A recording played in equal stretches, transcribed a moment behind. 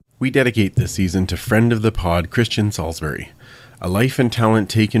We dedicate this season to friend of the pod, Christian Salisbury. A life and talent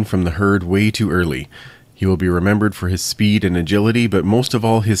taken from the herd way too early. He will be remembered for his speed and agility, but most of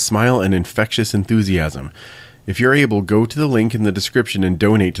all his smile and infectious enthusiasm. If you're able, go to the link in the description and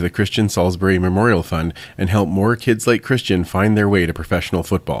donate to the Christian Salisbury Memorial Fund and help more kids like Christian find their way to professional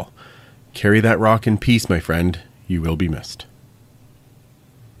football. Carry that rock in peace, my friend. You will be missed.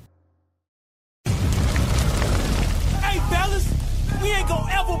 Hey, fellas, we ain't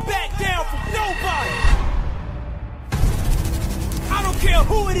gonna ever back down from nobody. I don't care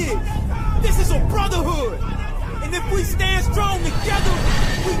who it is. This is a brotherhood. And if we stand strong together,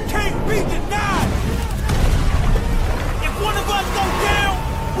 we can't be denied. If one of us go down,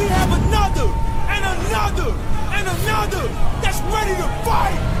 we have another, and another, and another that's ready to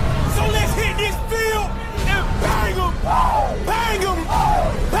fight. So let's hit this field and bang them, bang them,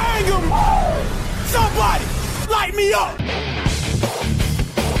 bang them. Somebody light me up.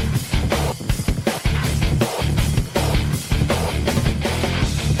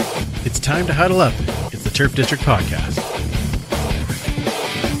 It's time to huddle up. It's the Turf District Podcast.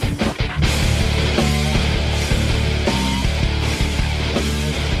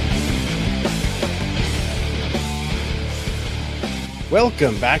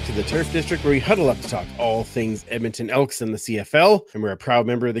 Welcome back to the Turf District, where we huddle up to talk all things Edmonton Elks and the CFL. And we're a proud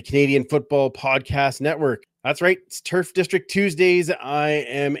member of the Canadian Football Podcast Network. That's right. It's Turf District Tuesdays. I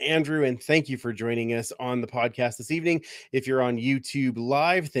am Andrew, and thank you for joining us on the podcast this evening. If you're on YouTube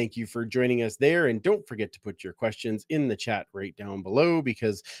Live, thank you for joining us there. And don't forget to put your questions in the chat right down below,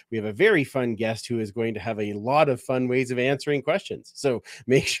 because we have a very fun guest who is going to have a lot of fun ways of answering questions. So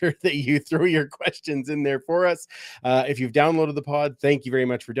make sure that you throw your questions in there for us. If you've downloaded the pod, thank you very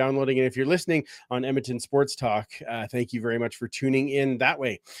much for downloading. And if you're listening on Edmonton Sports Talk, thank you very much for tuning in that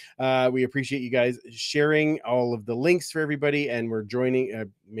way. We appreciate you guys sharing all of the links for everybody, and we're joining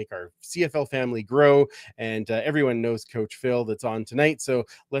make our CFL family grow, and everyone knows Coach Phil that's on tonight, so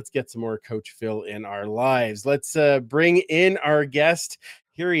let's get some more Coach Phil in our lives. Let's bring in our guest.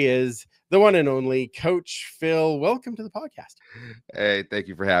 Here he is, the one and only Coach Phil. Welcome to the podcast. Hey, thank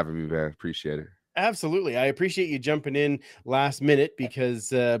you for having me, man. Appreciate it. Absolutely. I appreciate you jumping in last minute, because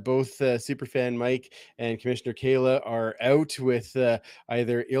both Superfan Mike and Commissioner Kayla are out with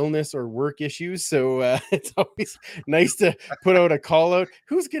either illness or work issues. So it's always nice to put out a call out.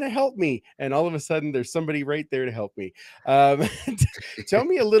 Who's going to help me? And all of a sudden there's somebody right there to help me. Tell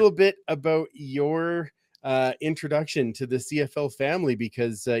me a little bit about your introduction to the CFL family,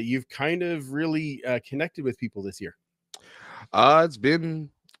 because you've kind of really connected with people this year.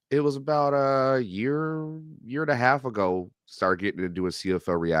 It was about a year and a half ago, started getting into doing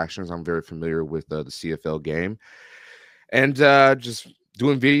CFL reactions. I'm very familiar with the CFL game, and just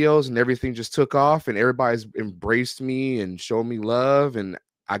doing videos, and everything just took off, and everybody's embraced me and showed me love, and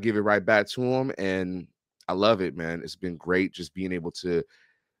I give it right back to them, and I love it, man. It's been great just being able to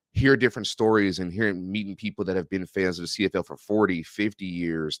hear different stories and meeting people that have been fans of the CFL for 40, 50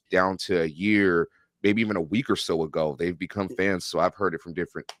 years, down to a year, maybe even a week or so ago. They've become fans, so I've heard it from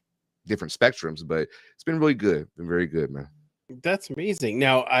different spectrums, but it's been really good. Been very good, man. That's amazing.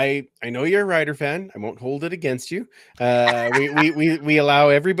 Now, I know you're a Rider fan. I won't hold it against you. We allow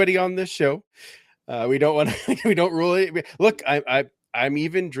everybody on this show. We don't rule it. Look, I'm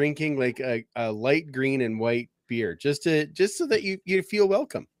even drinking like a light green and white beer just so that you feel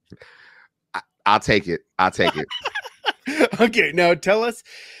welcome. I'll take it. Okay, now tell us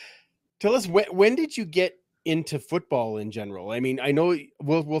when did you get into football in general? I mean, I know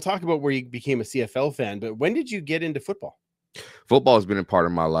we'll talk about where you became a CFL fan, but when did you get into football? Football has been a part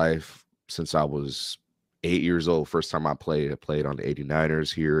of my life since I was 8 years old. First time I played on the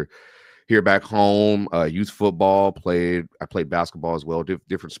 89ers here back home. Youth football, I played basketball as well,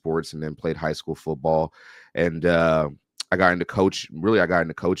 different sports, and then played high school football. And I got into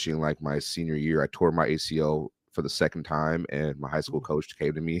coaching like my senior year. I tore my ACL for the second time, and my high school coach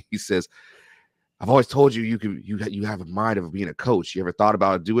came to me. He says, I've always told you you have a mind of being a coach. You ever thought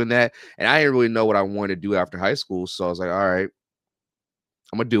about doing that? And I didn't really know what I wanted to do after high school. So I was like, all right,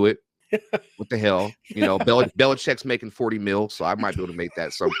 I'm going to do it. What the hell? You know, Belichick's making 40 mil, so I might be able to make that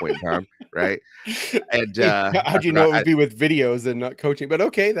at some point in time, right? And how'd you know it would be with videos and not coaching? But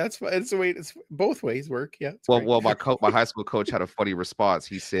okay, that's the way it's both ways work. Yeah. Well, my high school coach had a funny response.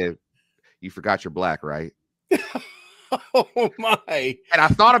 He said, "You forgot you're black, right?" Oh my! And I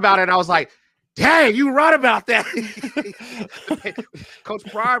thought about it, and I was like, dang, you right about that. Coach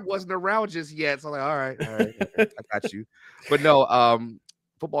Prime wasn't around just yet. So I'm like, all right, I got you. But no,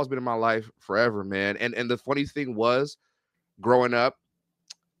 football's been in my life forever, man. And the funny thing was, growing up,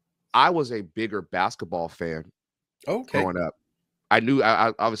 I was a bigger basketball fan growing up. I knew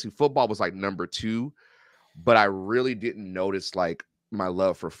I obviously football was like number 2, but I really didn't notice like my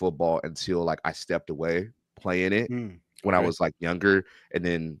love for football until like I stepped away playing it when I Okay. was like younger, and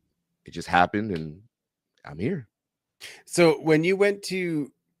then it just happened, and I'm here. So when you went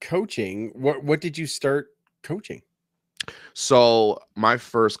to coaching, what did you start coaching? So my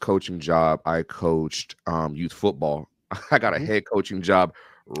first coaching job, I coached youth football. I got a head coaching job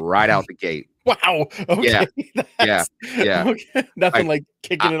right out the gate. Wow. Yeah, Okay. yeah, yeah. Okay. Nothing like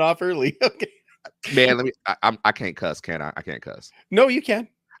kicking I, it off early. Okay. man, let me. I can't cuss, can I? I can't cuss. No, you can.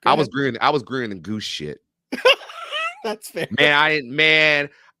 Go ahead. I was greening the goose shit. That's fair. Man, I didn't. Man,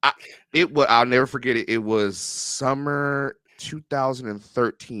 it was. I'll never forget it. It was summer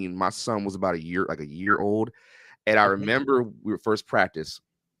 2013. My son was about a year old, and I remember we were first practice.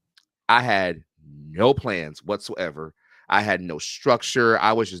 I had no plans whatsoever. I had no structure.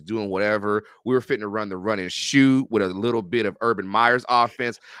 I was just doing whatever. We were fitting to run the run and shoot with a little bit of Urban Meyer's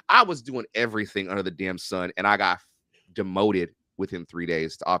offense. I was doing everything under the damn sun, and I got demoted within 3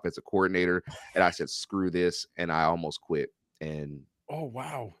 days to offensive coordinator. And I said, "Screw this," and I almost quit. And oh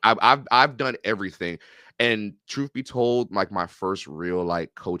wow, I've done everything. And truth be told, like my first real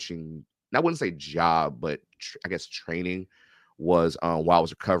like coaching, I wouldn't say job, but I guess training was while I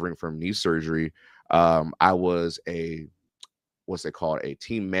was recovering from knee surgery. I was what's it called, a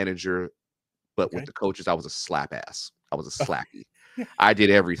team manager, but with the coaches, I was a slap ass. I was a slacky. I did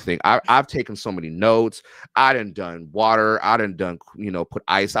everything. I've taken so many notes. I done water. I done put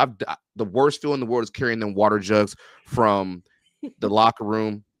ice. The worst feeling in the world is carrying them water jugs from the locker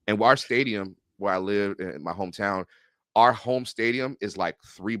room. And our stadium where I live in my hometown, our home stadium is like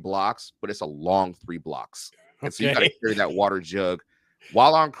 3 blocks, but it's a long 3 blocks. And so you got to carry that water jug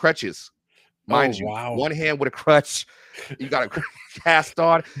while on crutches. Mind you, one hand with a crutch, you got a cast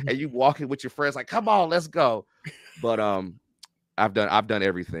on, and you walking with your friends like, "Come on, let's go." But I've done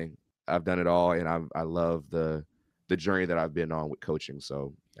everything. I've done it all, and I love the journey that I've been on with coaching.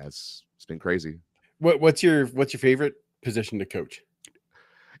 So it's been crazy. What's your favorite position to coach?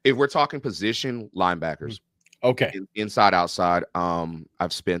 If we're talking position, linebackers. Okay. Inside, outside.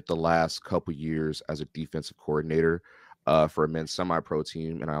 I've spent the last couple years as a defensive coordinator for a men's semi-pro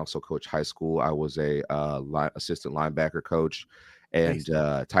team, and I also coach high school. I was a assistant linebacker coach and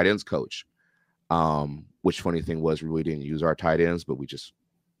tight ends coach. Which funny thing was we really didn't use our tight ends, but it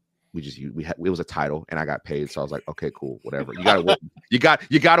was a title, and I got paid, so I was like, okay, cool, whatever. You gotta work.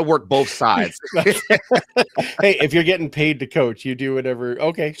 You gotta work both sides. Hey, if you're getting paid to coach, you do whatever.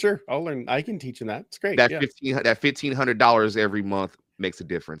 Okay, sure, I'll learn. I can teach them that. It's great. That $1,500 every month makes a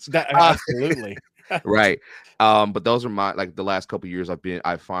difference. Absolutely. Right. But those are my, like, the last couple of years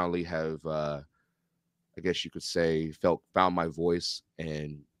I finally have I guess you could say found my voice,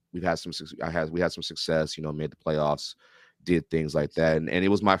 and we had some success, made the playoffs, did things like that. And it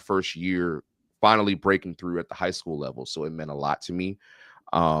was my first year finally breaking through at the high school level. So it meant a lot to me,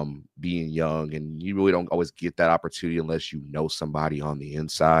 being young, and you really don't always get that opportunity unless you know somebody on the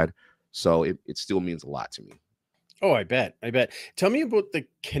inside. So it still means a lot to me. Oh, I bet. Tell me about the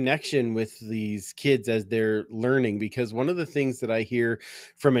connection with these kids as they're learning, because one of the things that I hear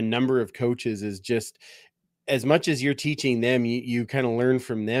from a number of coaches is just as much as you're teaching them, you kind of learn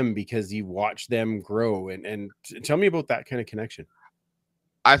from them because you watch them grow. And tell me about that kind of connection.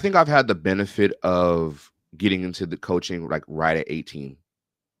 I think I've had the benefit of getting into the coaching like right at 18.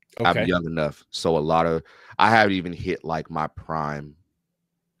 Okay. I'm young enough. So I haven't even hit like my prime.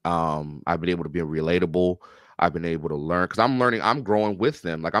 I've been able to be relatable. I've been able to learn because I'm growing with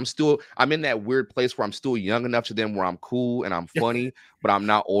them. Like I'm in that weird place where I'm still young enough to them where I'm cool and I'm funny, but I'm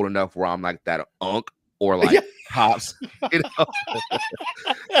not old enough where I'm like that or like pops,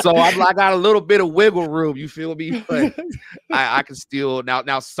 So I got a little bit of wiggle room, you feel me? But I can still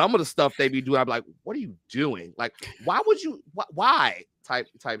now some of the stuff they be doing, I'm like, what are you doing? Like, why type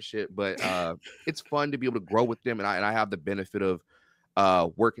shit. But it's fun to be able to grow with them, and I have the benefit of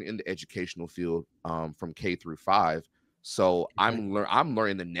working in the educational field from K through 5. So I'm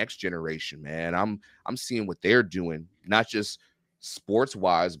learning the next generation, man. I'm seeing what they're doing, not just sports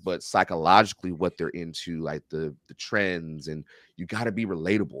wise, but psychologically what they're into, like the trends, and you got to be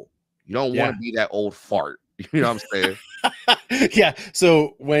relatable. You don't want to be that old fart. You know what I'm saying? Yeah.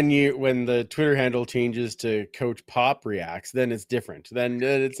 So when the Twitter handle changes to Coach Pop Reacts, then it's different. Then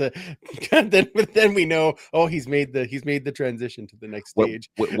it's then we know, oh, he's made the transition to the next stage.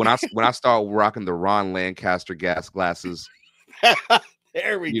 When I start rocking the Ron Lancaster gas glasses,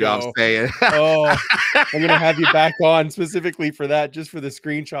 there we go. You know what I'm saying? Oh, I'm gonna have you back on specifically for that, just for the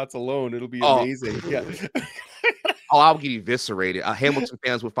screenshots alone. It'll be amazing. Yeah. Oh, I'll get eviscerated. Hamilton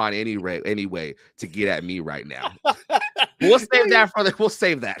fans would find any way to get at me right now. We'll save that for the. We'll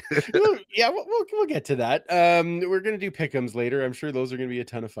save that. Yeah, we'll get to that. We're gonna do pick'ems later. I'm sure those are gonna be a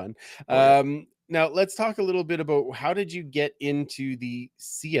ton of fun. Now let's talk a little bit about how did you get into the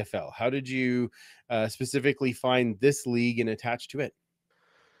CFL? How did you specifically find this league and attach to it?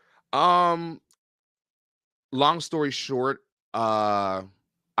 Long story short,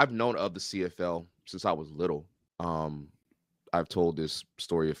 I've known of the CFL since I was little. I've told this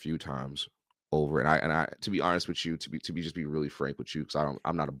story a few times over, and I to be honest with you, to be really frank with you, because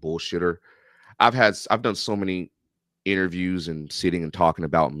I'm not a bullshitter. I've done so many interviews and sitting and talking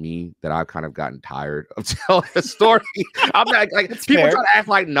about me that I've kind of gotten tired of telling the story. I'm not like people fair. try to act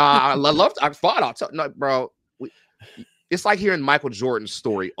like, nah, I'm fine. I'll tell no, bro. It's like hearing Michael Jordan's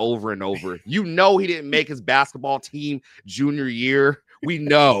story over and over. You know he didn't make his basketball team junior year. We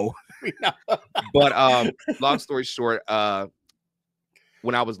know. But long story short,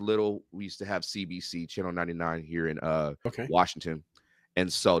 when I was little, we used to have CBC, Channel 99 here in Washington.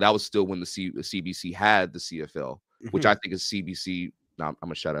 And so that was still when the CBC had the CFL, which I think is CBC. No, I'm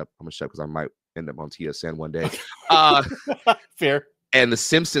gonna shut up. Because I might end up on TSN one day. Fair. And the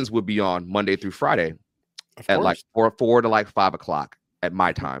Simpsons would be on Monday through Friday at like 4 to like 5 o'clock at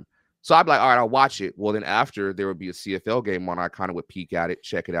my time. So I'd be like, all right, I'll watch it. Well, then after there would be a CFL game on, I kind of would peek at it,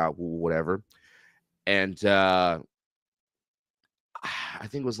 check it out, whatever. And I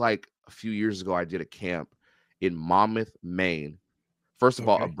think it was like a few years ago, I did a camp in Monmouth, Maine. First of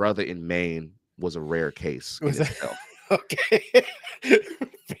all, a brother in Maine was a rare case in itself. Okay.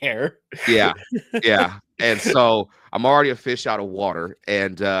 Fair. Yeah. And so I'm already a fish out of water.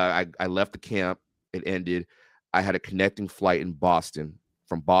 And I left the camp. It ended. I had a connecting flight in Boston,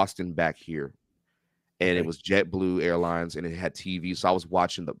 from Boston back here. And it was JetBlue Airlines, and it had TV. So I was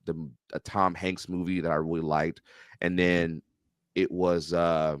watching a Tom Hanks movie that I really liked. And then it was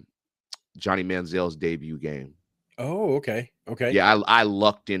Johnny Manziel's debut game. Oh, okay. Yeah, I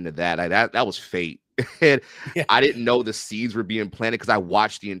lucked into that. That was fate. And I didn't know the seeds were being planted because I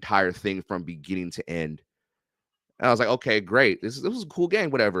watched the entire thing from beginning to end. And I was like, okay, great. This was a cool game,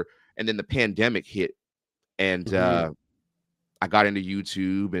 whatever. And then the pandemic hit, and I got into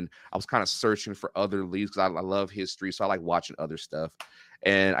YouTube, and I was kind of searching for other leagues because I love history, so I like watching other stuff.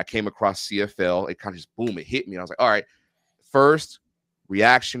 And I came across CFL. It kind of just boom, it hit me. I was like, all right, first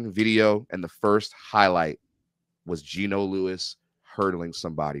reaction video, and the first highlight was Geno Lewis hurdling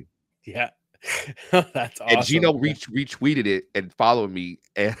somebody. Yeah. That's awesome. And Geno retweeted it and followed me,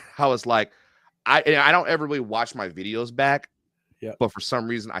 and I was like, I don't ever really watch my videos back. Yeah. But for some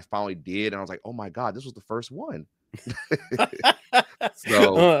reason, I finally did, and I was like, "Oh my god, this was the first one."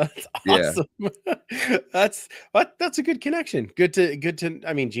 So that's awesome. That's a good connection. Good to.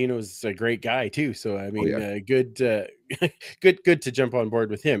 I mean, Geno's a great guy too. So I mean, good to jump on board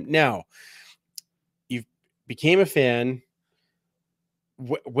with him. Now, you became a fan.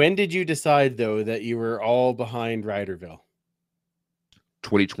 When did you decide though that you were all behind Riderville?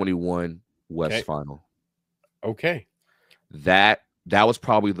 2021 West Final. Okay. That was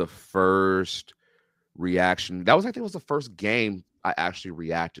probably the first reaction. That was, I think it was the first game I actually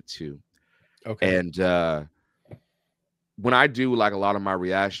reacted to. Okay. And when I do like a lot of my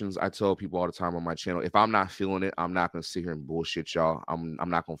reactions, I tell people all the time on my channel, if I'm not feeling it, I'm not gonna sit here and bullshit y'all. I'm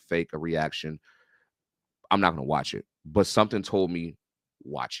not gonna fake a reaction. I'm not gonna watch it. But something told me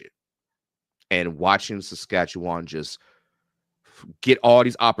watch it. And watching Saskatchewan just get all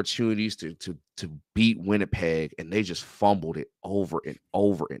these opportunities to beat Winnipeg, and they just fumbled it over and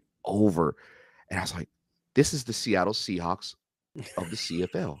over and over. And I was like, this is the Seattle Seahawks of the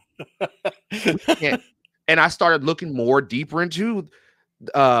CFL. And I started looking more deeper into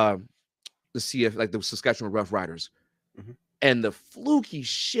the CF, like the Saskatchewan Rough Riders, and the fluky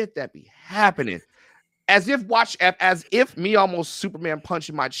shit that be happening. As if me almost Superman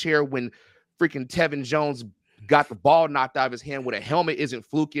punching my chair when freaking Tevin Jones got the ball knocked out of his hand with a helmet isn't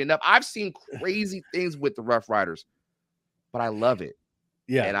fluky enough. I've seen crazy things with the Rough Riders, but I love it.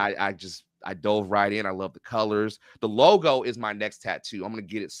 Yeah. And I dove right in. I love the colors. The logo is my next tattoo. I'm gonna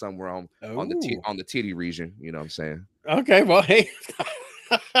get it somewhere on the titty region. You know what I'm saying? Okay. Well, hey,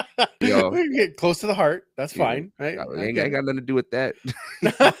 we can get close to the heart. That's fine. Right? Ain't got nothing to do with that.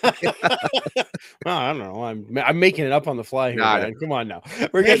 Well, I don't know. I'm making it up on the fly here, man. Come on now.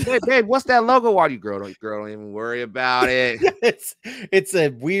 We're babe, what's that logo on you, girl? Don't even worry about it. It's a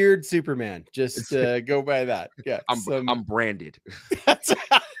weird Superman. Just go by that. Yeah. I'm branded.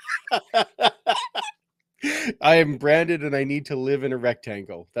 I am branded, and I need to live in a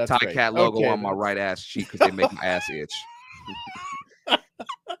rectangle. That's Tie cat logo on my right ass cheek because they make my ass itch.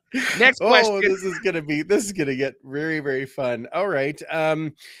 Next question. This is gonna get very, very fun. All right.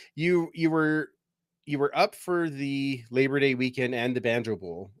 You were you were up for the Labor Day weekend and the Banjo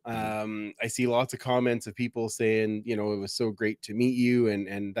Bowl. I see lots of comments of people saying, it was so great to meet you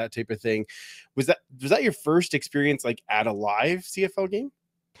and that type of thing. Was that your first experience like at a live CFL game?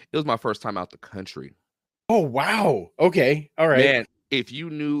 It was my first time out the country. Oh wow. Okay. All right. Man, if you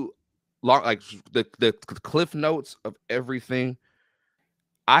knew like the cliff notes of everything,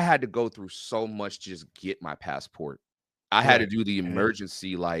 I had to go through so much to just get my passport. I had to do the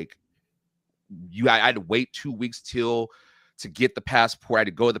emergency, like I had to wait 2 weeks to get the passport. I had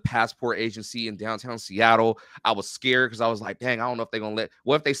to go to the passport agency in downtown Seattle. I was scared because I was like, dang, I don't know if they're gonna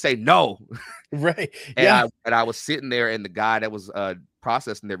what if they say no? Right. And I was sitting there, and the guy that was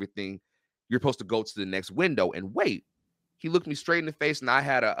processing everything, you're supposed to go to the next window and wait. He looked me straight in the face, and I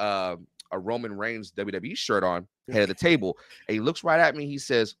had a Roman Reigns WWE shirt on, head of the table. And he looks right at me. He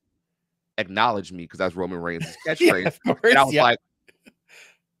says, acknowledge me, because that's Roman Reigns' catchphrase. And I was like,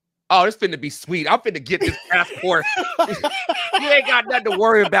 oh, this finna be sweet. I'm finna get this passport. You ain't got nothing to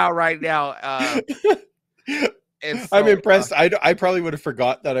worry about right now. And so, I'm impressed. I probably would have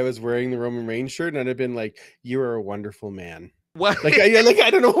forgot that I was wearing the Roman Reigns shirt, and I'd have been like, you are a wonderful man. What? Like I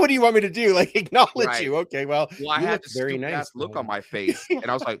don't know. What do you want me to do? Like, acknowledge you? Okay, well I had this very nice look on my face, and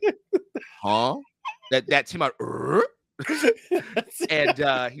I was like, huh? That Tim out.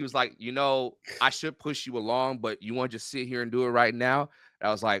 And he was like, I should push you along, but you want to just sit here and do it right now? And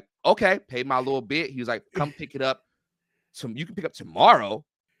I was like, okay, pay my little bit. He was like, come pick it up. You can pick up tomorrow,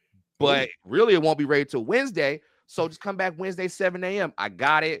 but really it won't be ready till Wednesday. So just come back Wednesday, 7 a.m. I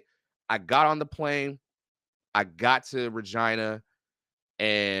got it. I got on the plane. I got to Regina,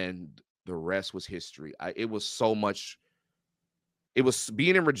 and the rest was history. It was so much. It was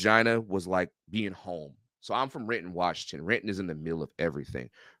being in Regina was like being home. So I'm from Renton, Washington. Renton is in the middle of everything.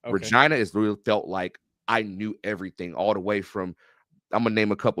 Okay. Regina is really felt like I knew everything, all the way from, I'm gonna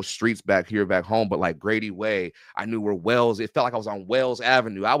name a couple streets back home, but like Grady Way, I knew where Wells. It felt like I was on Wells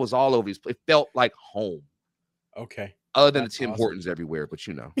Avenue. I was all over. It felt like home. Okay. Other than the Tim Hortons everywhere, but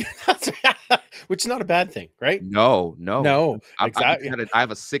which is not a bad thing, right? No. Exactly. I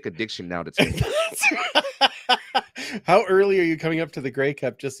have a sick addiction now to Tim. How early are you coming up to the Grey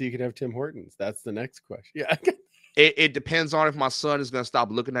Cup just so you can have Tim Hortons? That's the next question. Yeah. It depends on if my son is going to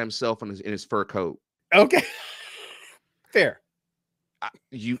stop looking at himself in his fur coat. Okay. Fair.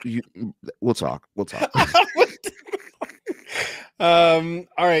 We'll talk. All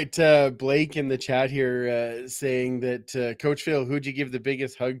right. Blake in the chat here saying that Coach Phil, who'd you give the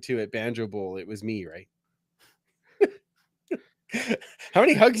biggest hug to at Banjo Bowl? It was me, right? How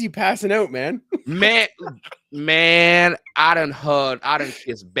many hugs you passing out, man? Man, I done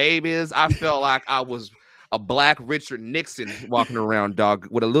kissed babies. I felt like I was a black Richard Nixon walking around, dog,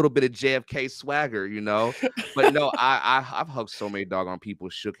 with a little bit of JFK swagger, But no, I've hugged so many doggone people,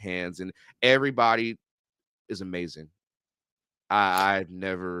 shook hands, and everybody is amazing. I've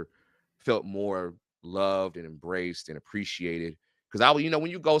never felt more loved and embraced and appreciated. Because when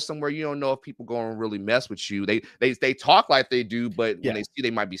you go somewhere, you don't know if people going to really mess with you. They talk like they do, but when they see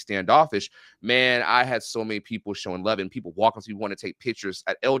they might be standoffish. Man, I had so many people showing love, and people walking to me want to take pictures.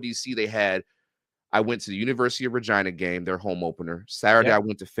 At LDC, I went to the University of Regina game, their home opener. Saturday, I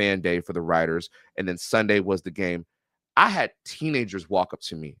went to Fan Day for the Riders, and then Sunday was the game. I had teenagers walk up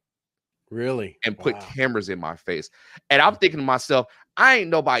to me. Really? And put cameras in my face. And I'm thinking to myself, I ain't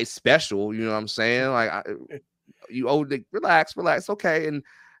nobody special. You know what I'm saying? Like, relax, okay.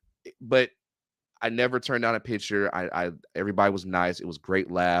 But I never turned down a picture. Everybody was nice. It was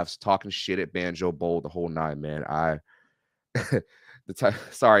great laughs, talking shit at Banjo Bowl, the whole nine, man.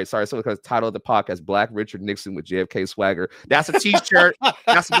 Sorry. So because the title of the podcast, Black Richard Nixon with JFK swagger. That's a t-shirt.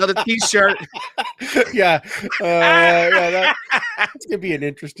 That's another t-shirt. Yeah. That's gonna be an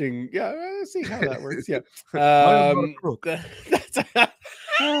interesting. Yeah, let's see how that works. Yeah. Happy birthday.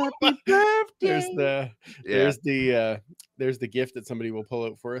 There's the gift that somebody will pull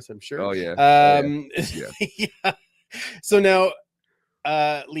out for us, I'm sure. Oh yeah. Yeah. So now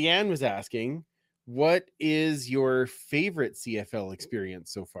Leanne was asking, what is your favorite CFL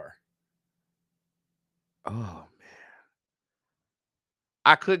experience so far? Oh man,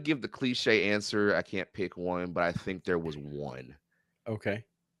 I could give the cliche answer. I can't pick one, but I think there was one. Okay.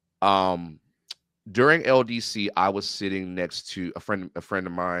 During LDC, I was sitting next to a friend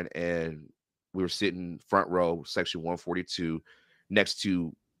of mine, and we were sitting front row, section 142, next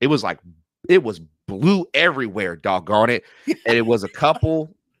to, it was blue everywhere, doggone it. And it was a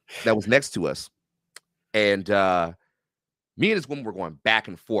couple that was next to us. And me and this woman were going back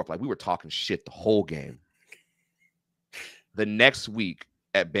and forth. Like, we were talking shit the whole game. The next week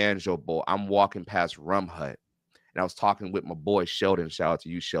at Banjo Bowl, I'm walking past Rum Hut, and I was talking with my boy Sheldon. Shout out to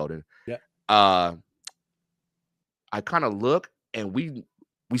you, Sheldon. Yeah. I kind of look and we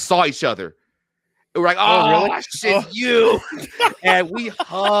saw each other. We're like, Oh, oh, really? shit, you. And we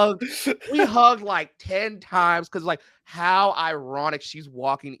hugged like 10 times because, like, how ironic. She's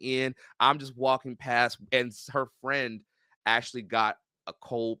walking in, I'm just walking past, and her friend actually got a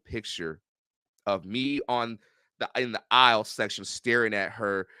cold picture of me in the aisle section staring at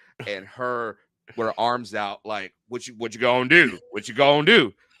her, and her with her arms out, like, what you gonna do? What you gonna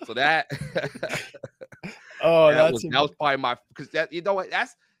do? So that Oh, that was probably my, because that, you know what,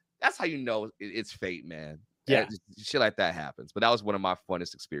 that's how you know it's fate, man. yeah. Shit like that happens. But that was one of my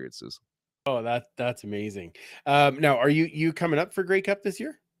funnest experiences. Oh, that's amazing. Now, are you coming up for Grey Cup this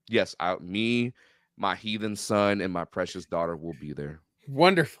year? Yes, me, my heathen son, and my precious daughter will be there.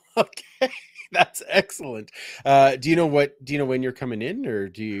 Wonderful. Okay, that's excellent. Do you know when you're coming in, or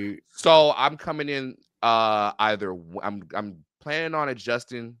do you? So I'm coming in. I'm planning on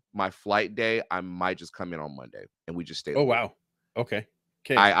adjusting my flight day. I might just come in on Monday, and we just stay. Oh, wow. Okay.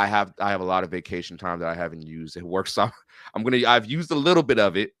 I have a lot of vacation time that I haven't used. It works. So I've used a little bit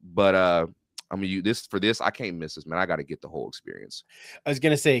of it, but I'm gonna use this for this. I can't miss this, man. I got to get the whole experience. I was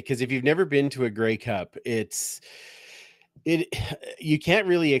gonna say, because if you've never been to a Grey Cup, you can't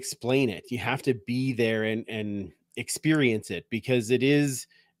really explain it. You have to be there and experience it, because it is,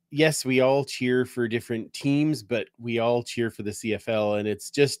 yes, we all cheer for different teams, but we all cheer for the CFL, and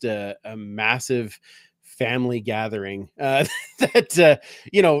it's just a massive family gathering that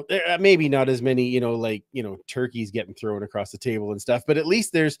maybe not as many, turkeys getting thrown across the table and stuff, but at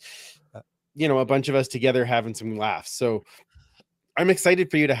least there's a bunch of us together having some laughs. So I'm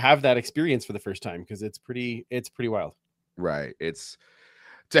excited for you to have that experience for the first time, because it's pretty wild. Right. And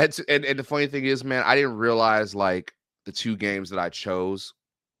the funny thing is, man, I didn't realize, like, the two games that I chose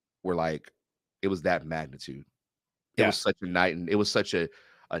were, like, it was that magnitude. It was such a night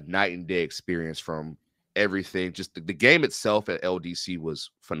and day experience from everything. Just the game itself at LDC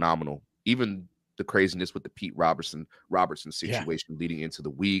was phenomenal. Even the craziness with the Pete Robertson situation leading into the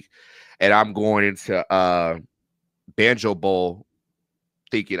week. And I'm going into Banjo Bowl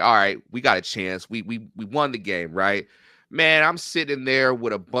thinking, all right, we got a chance. We won the game, right? Man, I'm sitting there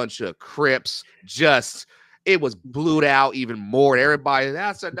with a bunch of Crips. It was blued out even more. Everybody,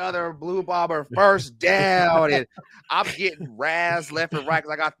 that's another Blue Bomber first down. And I'm getting razzed left and right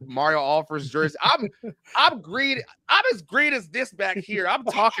because I got Mario Offers jersey. I'm green. I'm as green as this back here. I'm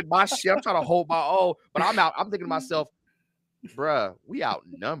talking my shit. I'm trying to hold my own, but I'm out. I'm thinking to myself, bruh, we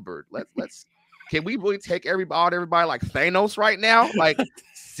outnumbered. Can we really take everybody like Thanos right now? Like,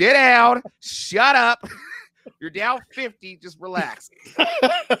 sit down, shut up. You're down 50. Just relax.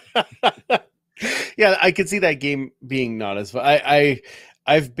 Yeah, I could see that game being not as fun.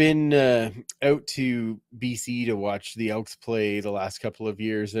 I've been out to BC to watch the Elks play the last couple of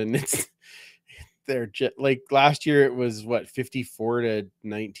years, and they're just like, last year it was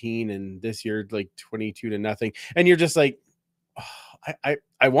 54-19, and this year like 22-0, and you're just like, oh,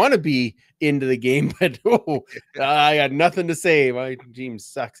 I want to be into the game, but I got nothing to say. My team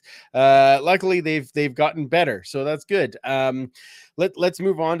sucks. Luckily they've gotten better, so that's good. Let's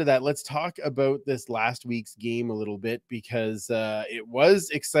move on to that. Let's talk about this last week's game a little bit, because it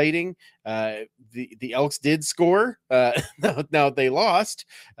was exciting. The Elks did score. Now they lost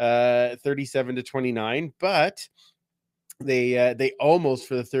 37-29, but they almost,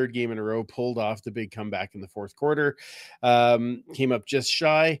 for the third game in a row, pulled off the big comeback in the fourth quarter. Came up just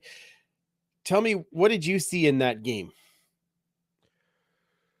shy. Tell me, what did you see in that game?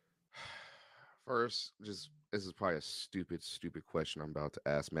 First, this is probably a stupid question I'm about to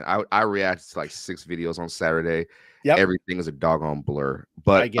ask, man. I reacted to like 6 videos on Saturday. Yep. Everything is a doggone blur.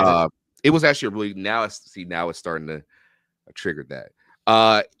 But I get it was actually really, now it's starting to trigger that.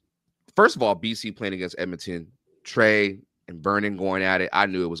 First of all, BC playing against Edmonton, Trey and Vernon going at it. I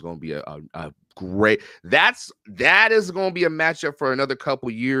knew it was going to be a great. That is going to be a matchup for another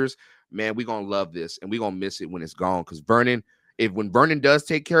couple years, man. We're going to love this, and we're going to miss it when it's gone, because when Vernon does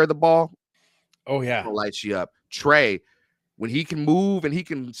take care of the ball, oh yeah, it'll light you up. Trey, when he can move and he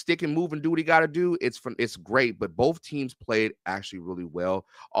can stick and move and do what he got to do, it's great. But both teams played actually really well.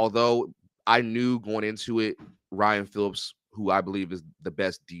 Although I knew going into it, Ryan Phillips, who I believe is the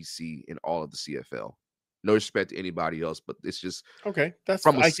best DC in all of the CFL. No respect to anybody else, but it's just okay. That's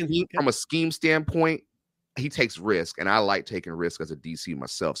from a scheme standpoint, he takes risk, and I like taking risk as a DC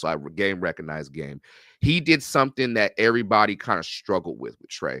myself. So I recognized game. He did something that everybody kind of struggled with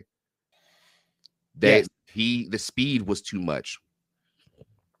Trey. The speed was too much.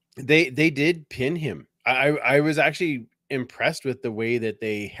 They did pin him. I was actually impressed with the way that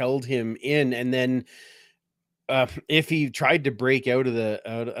they held him in, and then if he tried to break out of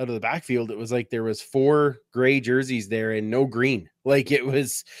the backfield, it was like there was 4 gray jerseys there and no green. Like it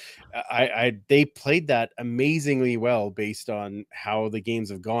was, they played that amazingly well based on how the games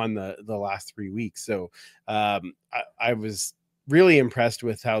have gone the last 3 weeks. So I was really impressed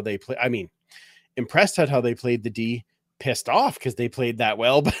with how they play. I mean, impressed at how they played the D. Pissed off because they played that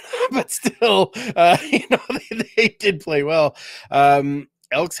well, but still, they did play well.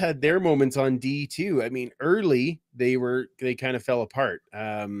 Elks had their moments on D too. I mean, early they kind of fell apart.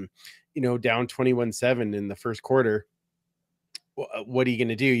 Down 21-7 in the first quarter. What are you going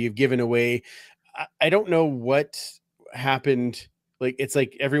to do? You've given away. I don't know what happened. Like it's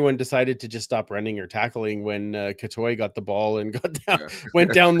like everyone decided to just stop running or tackling when Katoy got the ball and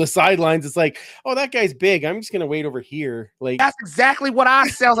went down the sidelines. It's like, oh, that guy's big. I'm just gonna wait over here. Like that's exactly what I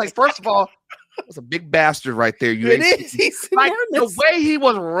said. I was like, first of all, that's a big bastard right there. He's like enormous. The way he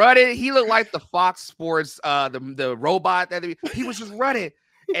was running, he looked like the Fox Sports, the robot that he was just running.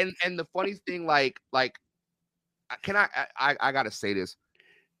 And the funny thing, like, can I gotta say this?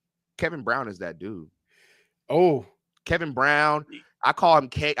 Kevin Brown is that dude. Oh, Kevin Brown. I call him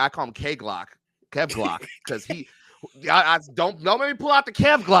K Glock, Kev Glock, because I don't make me pull out the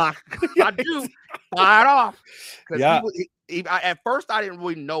Kev Glock. I do fire it off. Yeah. At first I didn't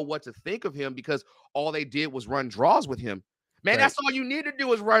really know what to think of him because all they did was run draws with him. Man, right. That's all you need to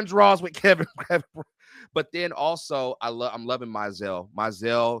do is run draws with Kevin. But then also I'm loving Mizell.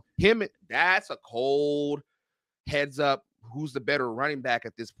 That's a cold heads up. Who's the better running back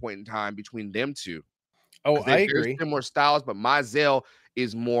at this point in time between them two? Oh, I agree. Similar styles, but Mizell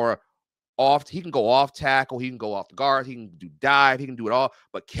is more off. He can go off tackle. He can go off the guard. He can do dive. He can do it all.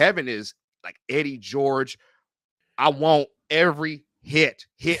 But Kevin is like Eddie George. I want every hit.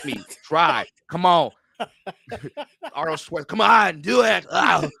 Hit me. Try. Come on. Arnold Schwarzenegger. Come on. Do it.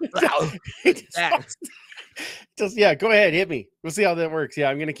 Just go ahead. Hit me. We'll see how that works. Yeah,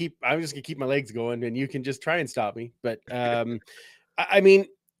 I'm just gonna keep my legs going, and you can just try and stop me. But I mean,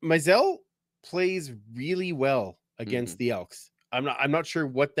 Mizell plays really well against the Elks. I'm not sure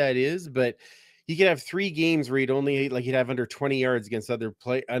what that is, but he could have 3 games where he'd have under 20 yards against other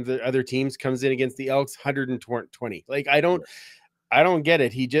teams. Comes in against the Elks 120. Like I don't get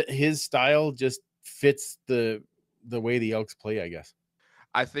it. His style just fits the way the Elks play, I guess.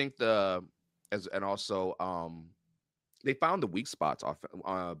 I think they found the weak spots off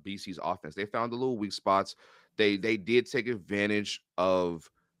BC's offense. They found the little weak spots. They did take advantage of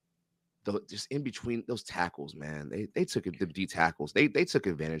just in between those tackles, man. They took the D tackles. They took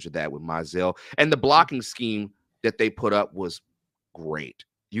advantage of that with Mizell, and the blocking scheme that they put up was great.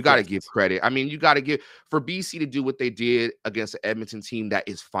 You got to give credit. I mean, you got to give for BC to do what they did against the Edmonton team that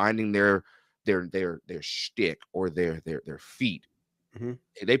is finding their shtick or their feet. Mm-hmm.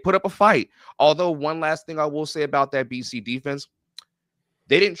 They put up a fight. Although one last thing I will say about that BC defense,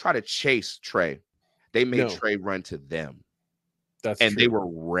 they didn't try to chase Trey. They made Trey run to them. That's true. They were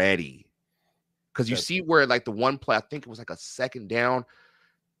ready. Because you see where like the one play, I think it was like a second down.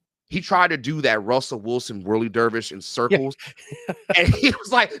 He tried to do that Russell Wilson whirly dervish in circles. Yeah. And he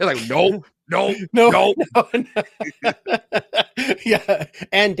was like, no. Yeah.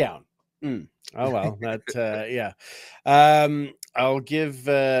 And down. Oh, well, that, I'll give,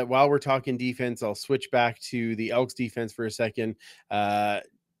 while we're talking defense, I'll switch back to the Elks defense for a second.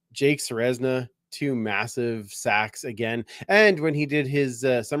 Jake Serezna, 2 massive sacks again. And when he did his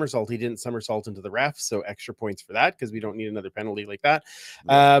somersault, he didn't somersault into the ref. So extra points for that because we don't need another penalty like that.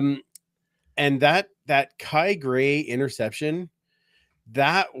 Yeah. And that Kai Gray interception,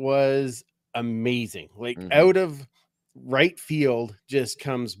 that was amazing. Like out of right field, just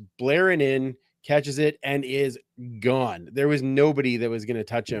comes blaring in, catches it, and is gone. There was nobody that was going to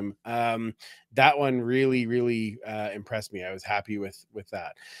touch him. That one really, really impressed me. I was happy with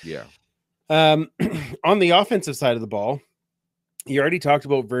that. Yeah. On the offensive side of the ball, you already talked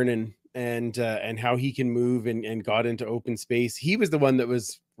about Vernon and how he can move and got into open space. He was the one that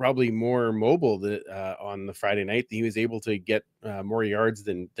was probably more mobile on the Friday night. He was able to get more yards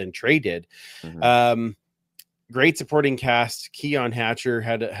than Trey did. Great supporting cast. Keon Hatcher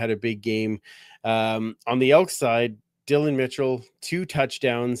had a big game. On the Elks side, Dylan Mitchell, 2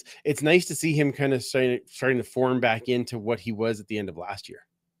 touchdowns. It's nice to see him kind of starting to form back into what he was at the end of last year.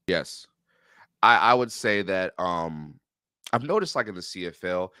 Yes. I would say that I've noticed like in the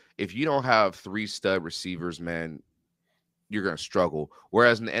CFL, if you don't have 3 stud receivers, man, you're going to struggle.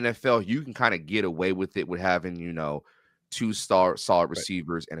 Whereas in the NFL, you can kind of get away with it with having, 2 solid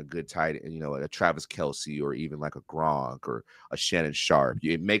receivers and a good tight end, a Travis Kelce or even like a Gronk or a Shannon Sharp.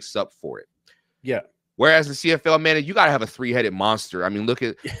 It makes up for it. Yeah. Whereas in CFL, man, you got to have a three-headed monster. I mean, look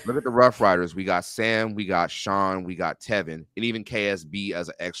at the Rough Riders. We got Sam, we got Sean, we got Tevin, and even KSB as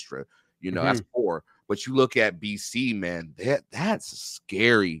an extra. That's 4. But you look at BC, man, that's a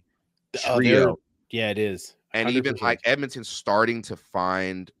scary trio. Yeah, it is. 100%. And even like Edmonton's starting to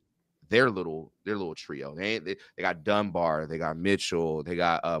find their little trio. They got Dunbar, they got Mitchell, they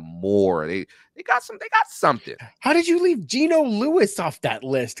got Moore. They got something. How did you leave Gino Lewis off that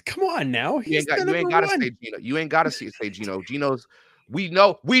list? Come on now. You ain't got to say Gino. You ain't got to say Gino. Gino's we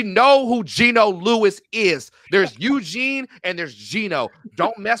know who Gino Lewis is. There's Eugene and there's Gino.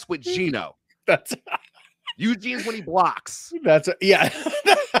 Don't mess with Gino. That's Eugene's when he blocks. Yeah.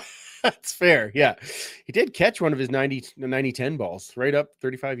 That's fair. Yeah. He did catch one of his 90-10 balls right up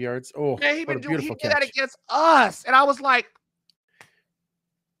 35 yards. Oh, man, he did that against us. And I was like,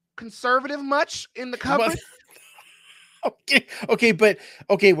 conservative much in the coverage?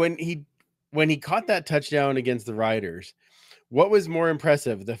 Okay, when he caught that touchdown against the Riders, what was more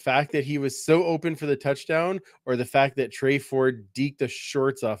impressive? The fact that he was so open for the touchdown or the fact that Trey Ford deked the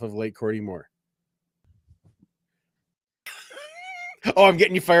shorts off of Lake Cordy Moore? Oh, I'm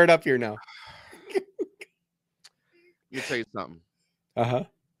getting you fired up here now. Let me tell you something.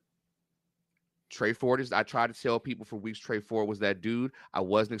 Trey Ford I tried to tell people for weeks Trey Ford was that dude. I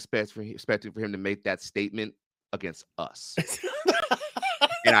wasn't expecting for him to make that statement against us.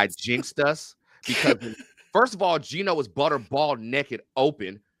 And I jinxed us because, first of all, Gino was butterball naked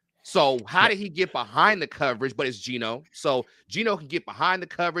open. So how did he get behind the coverage? But it's Gino. So Gino can get behind the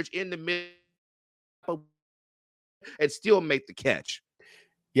coverage in the middle and still make the catch.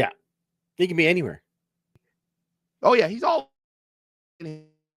 Yeah. He can be anywhere. Oh, yeah. He's all the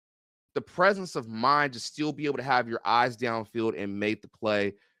presence of mind to still be able to have your eyes downfield and make the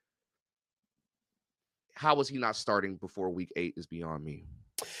play. How was he not starting before week 8 is beyond me.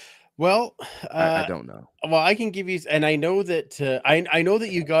 Well, I don't know. Well, I can give you, and I know that I know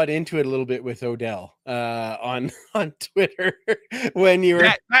that you got into it a little bit with Odell on Twitter when you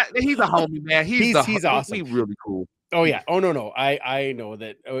were. He's a homie, man. He's awesome. He's really cool. Oh yeah. Oh no. I know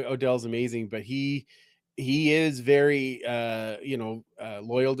that Odell's amazing, but he is very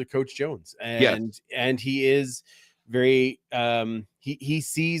loyal to Coach Jones, and he is very he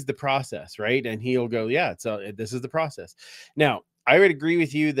sees the process, right? And he'll go, yeah, this is the process. Now, I would agree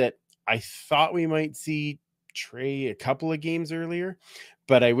with you that I thought we might see Trey a couple of games earlier,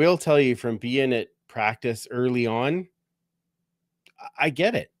 but I will tell you from being at practice early on, I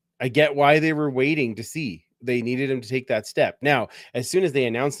get it. I get why they were waiting to see. They needed him to take that step. Now, as soon as they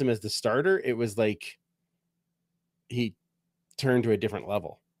announced him as the starter, it was like he turned to a different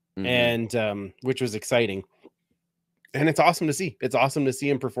level, and which was exciting. And it's awesome to see. It's awesome to see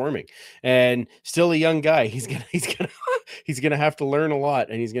him performing, and still a young guy. He's gonna have to learn a lot,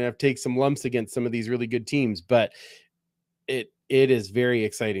 and he's gonna have to take some lumps against some of these really good teams. But it is very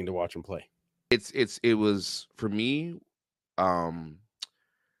exciting to watch him play. It was for me. I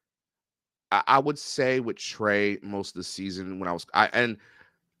would say with Trey most of the season when and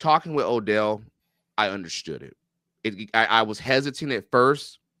talking with Odell, I understood it. I was hesitant at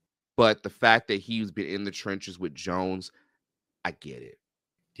first. But the fact that he's been in the trenches with Jones, I get it.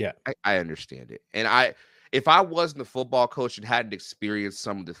 Yeah. I understand it. And if I wasn't a football coach and hadn't experienced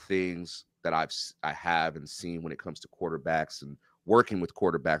some of the things that I have and seen when it comes to quarterbacks and working with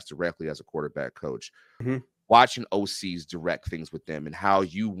quarterbacks directly as a quarterback coach, watching OCs direct things with them and how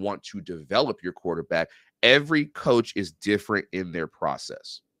you want to develop your quarterback, every coach is different in their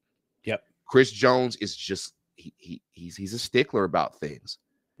process. Yep. Chris Jones is just he's a stickler about things.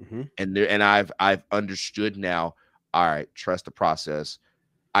 And I've understood now. All right, trust the process.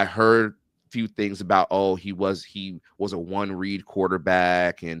 I heard a few things about he was a one read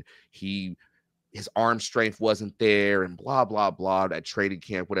quarterback and his arm strength wasn't there and blah blah blah at training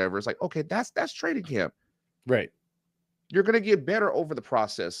camp, whatever. It's like, okay, that's training camp, right? You're gonna get better over the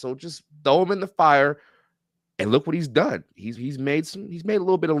process. So just throw him in the fire and look what he's done. He's made a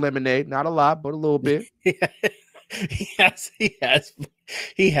little bit of lemonade, not a lot, but a little bit.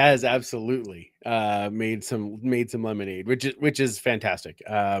 He has absolutely made some lemonade, which is fantastic.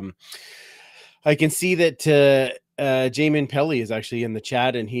 I can see that Jamin Pelly is actually in the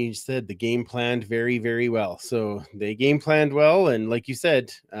chat, and he said the game planned very, very well. So they game planned well, and like you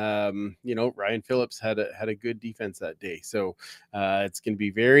said, Ryan Phillips had a good defense that day. So it's going to be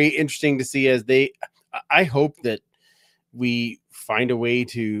very interesting to see I hope that we find a way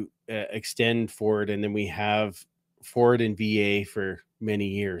to extend Ford, and then we have Ford and VA for many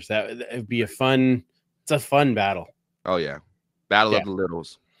years. That would be it's a fun battle. Oh yeah. Battle of the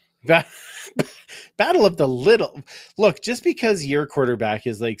littles. Ba- Battle of the Little. Look, just because your quarterback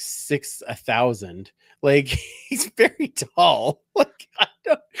is like 6'1,000, like he's very tall. Like,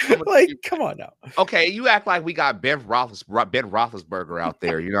 come on now. Okay, you act like we got Ben Roethlisberger out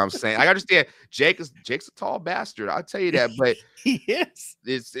there. You know what I'm saying? I understand Jake's a tall bastard. I'll tell you that, but He is.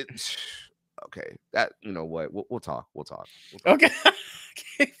 it's okay. That you know what? We'll talk. We'll talk. Okay.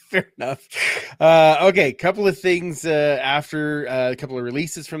 Okay, fair enough. Okay, couple of things after a couple of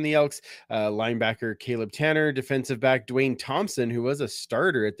releases from the Elks. Linebacker Caleb Tanner, defensive back Dwayne Thompson, who was a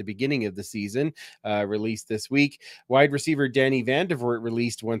starter at the beginning of the season, released this week. Wide receiver Danny Vandevort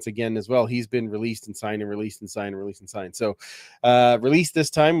released once again as well. He's been released and signed and released and signed and released and signed. So released this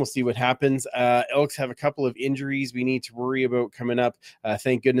time. We'll see what happens. Elks have a couple of injuries we need to worry about coming up.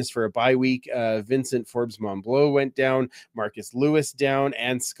 Thank goodness for a bye week. Vincent Forbes Montbleau went down, Marcus Lewis down,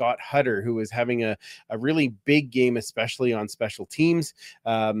 and Scott Hutter, who is having a really big game, especially on special teams.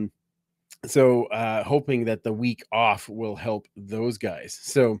 So hoping that the week off will help those guys.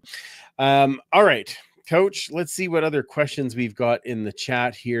 So, all right, Coach, let's see what other questions we've got in the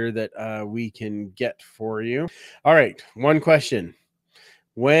chat here that we can get for you. All right, one question.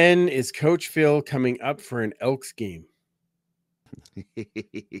 When is Coach Phil coming up for an Elks game?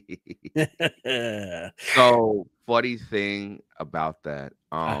 So funny thing about that,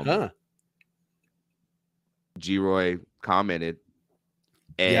 G-Roy commented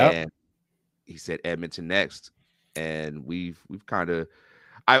and he said Edmonton next, and we've kind of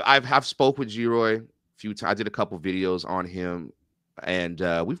I've spoke with G-Roy a few times. I did a couple videos on him, and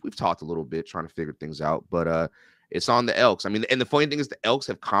we've talked a little bit trying to figure things out, but it's on the Elks. I mean, and the funny thing is the Elks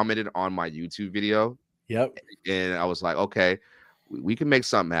have commented on my YouTube video. Yep. And I was like, okay, we can make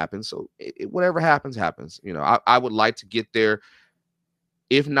something happen. So whatever happens, happens. You know, I would like to get there.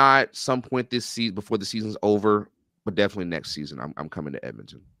 If not some point this season, before the season's over, but definitely next season, I'm coming to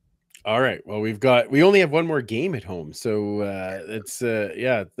Edmonton. All right. Well, we only have one more game at home. So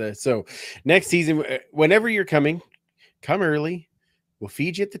so next season, whenever you're coming, come early. We'll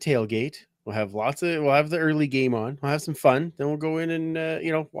feed you at the tailgate. We'll have the early game on. We'll have some fun. Then we'll go in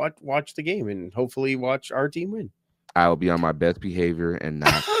and watch the game and hopefully watch our team win. I will be on my best behavior and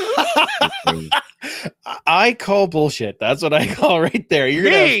not. I call bullshit. That's what I call right there. You're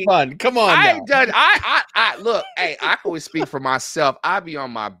gonna have fun. Come on. I ain't done. I look. Hey, I can always speak for myself. I be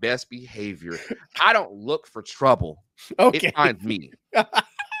on my best behavior. I don't look for trouble. Okay, it finds me.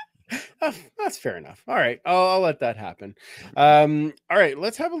 That's fair enough. All right, I'll let that happen. All right,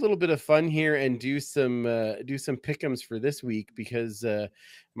 let's have a little bit of fun here and do some pick'ems for this week because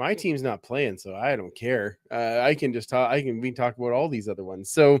my team's not playing, so I don't care. I can just talk. We talk about all these other ones.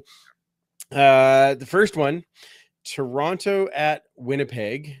 So the first one, Toronto at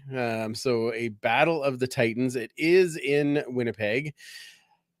Winnipeg. So a battle of the Titans. It is in Winnipeg.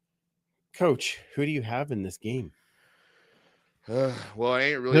 Coach, who do you have in this game? Well, it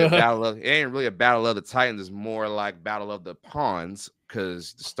ain't really a battle of the Titans. It's more like battle of the pawns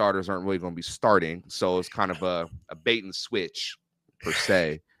because the starters aren't really going to be starting. So it's kind of a bait and switch per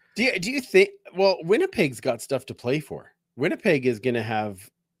se. Do you think? Well, Winnipeg's got stuff to play for. Winnipeg is going to have.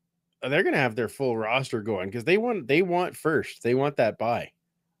 They're going to have their full roster going because they want first. They want that bye.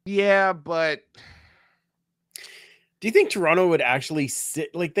 Yeah, but do you think Toronto would actually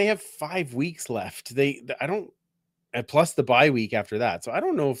sit? Like they have 5 weeks left. And plus the bye week after that. So I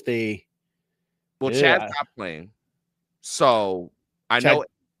don't know if they. Well, Chad's not playing. So I know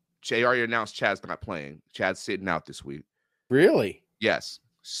Jay already announced Chad's not playing. Chad's sitting out this week. Really? Yes.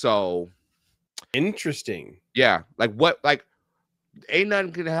 So interesting. Yeah. Ain't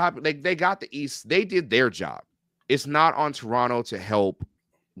nothing gonna happen. They got the East. They did their job. It's not on Toronto to help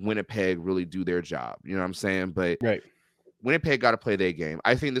Winnipeg really do their job. You know what I'm saying? But right. Winnipeg got to play their game.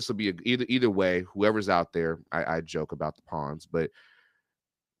 I think this will be either way. Whoever's out there, I joke about the pawns, but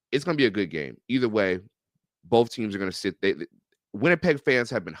it's going to be a good game. Either way, both teams are going to sit. Winnipeg fans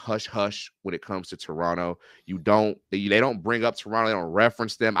have been hush when it comes to Toronto. They don't bring up Toronto. They don't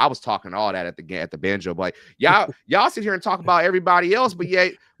reference them. I was talking all that at the banjo, but y'all sit here and talk about everybody else, but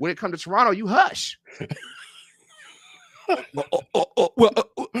yet when it comes to Toronto, you hush.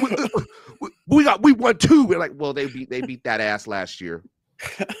 We won 2. We're like, well, they beat that ass last year.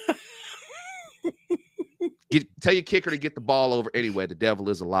 Tell your kicker to get the ball over anyway. The devil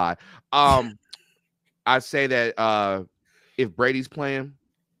is a lie. I'd say that if Brady's playing,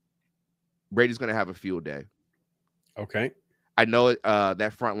 Brady's going to have a field day. Okay. I know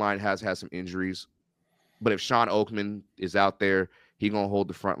that front line has some injuries, but if Sean Oakman is out there, he's going to hold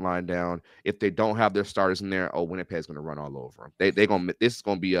the front line down. If they don't have their starters in there, Winnipeg's going to run all over them. This is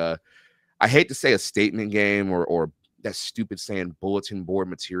going to be I hate to say a statement game or that stupid saying bulletin board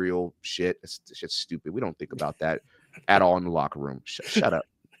material shit. It's just stupid. We don't think about that at all in the locker room. Shut up.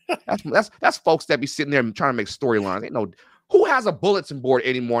 That's folks that be sitting there trying to make storylines. Ain't no who has a bulletin board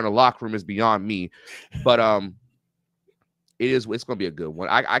anymore in the locker room is beyond me. But it's gonna be a good one.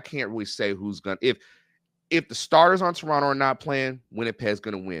 I can't really say who's gonna if the starters on Toronto are not playing, Winnipeg's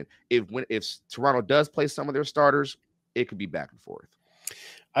gonna win. If Toronto does play some of their starters, it could be back and forth.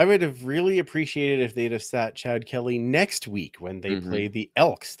 I would have really appreciated if they'd have sat Chad Kelly next week when they play the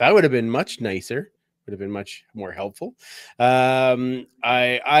Elks. That would have been much nicer. Would have been much more helpful.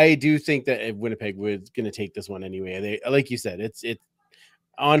 I do think that Winnipeg was going to take this one anyway. They, like you said, it's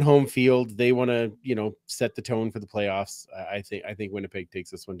on home field. They want to, set the tone for the playoffs. I think Winnipeg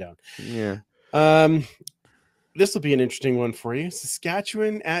takes this one down. Yeah. This will be an interesting one for you.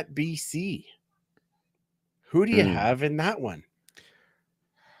 Saskatchewan at BC. Who do you have in that one?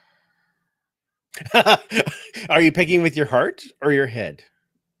 Are you picking with your heart or your head?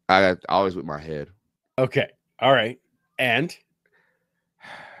 I always with my head. Okay. All right. And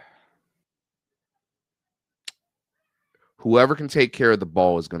whoever can take care of the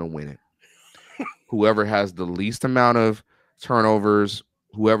ball is going to win it. Whoever has the least amount of turnovers,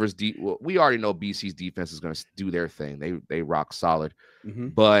 whoever's deep. Well, we already know BC's defense is going to do their thing. They rock solid.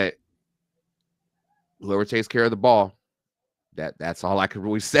 But whoever takes care of the ball, that's all I can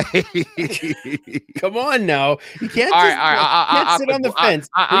really say. Come on now. You can't can't sit on the fence.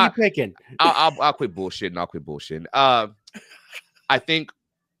 Who are you picking? I'll quit bullshitting. I think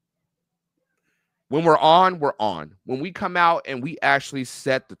when we're on, we're on. When we come out and we actually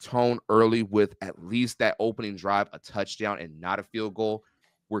set the tone early with at least that opening drive, a touchdown and not a field goal,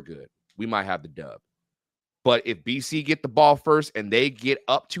 we're good. We might have the dub. But if BC get the ball first and they get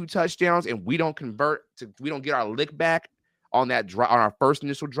up 2 touchdowns and we don't get our lick back on that drive, on our first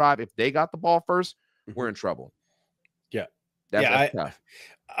initial drive, if they got the ball first, we're in trouble. Yeah. That's tough.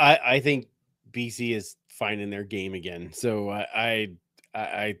 I think BC is finding their game again. So I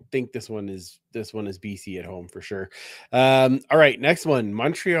think this one is BC at home for sure. All right, next one,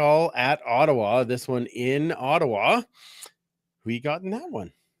 Montreal at Ottawa. This one in Ottawa. Who you got in that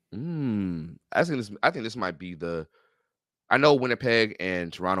one? I think this might be I know Winnipeg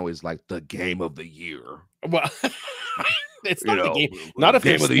and Toronto is like the game of the year. Well, it's not the game, not a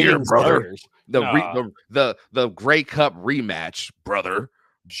game of the year, brother. The Grey Cup rematch, brother.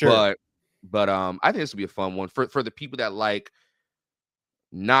 Sure, but I think this will be a fun one for the people that like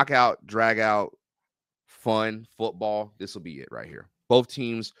knockout, drag out, fun football. This will be it right here. Both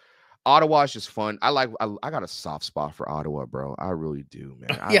teams. Ottawa is just fun. I got a soft spot for Ottawa, bro. I really do,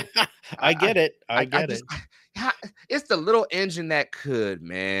 man. I get it. I get it. It's the little engine that could,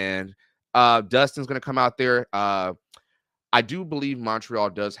 man. Dustin's gonna come out there. I do believe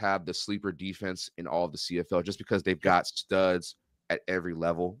Montreal does have the sleeper defense in all of the CFL just because they've got studs at every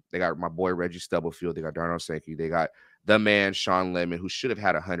level. They got my boy Reggie Stubblefield. They got Darnell Sankey. They got the man Sean Lemon, who should have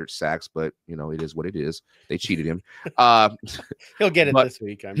had 100 sacks, but it is what it is. They cheated him. He'll get it this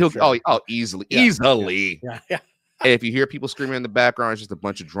week. Sure. Easily. Yeah. And if you hear people screaming in the background, it's just a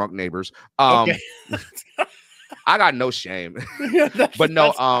bunch of drunk neighbors. Okay. I got no shame. But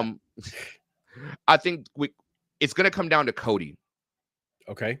no, I think it's gonna come down to Cody.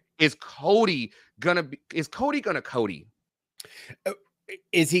 Okay. Is Cody gonna Cody?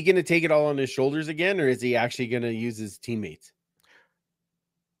 Is he going to take it all on his shoulders again, or is he actually going to use his teammates?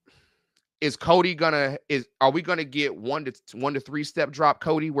 Are we going to get 1 to 3 step drop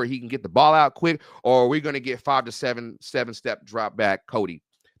Cody where he can get the ball out quick, or are we going to get 5 to 7 step drop back Cody?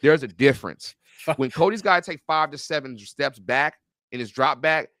 There's a difference. When Cody's got to take 5 to 7 steps back in his drop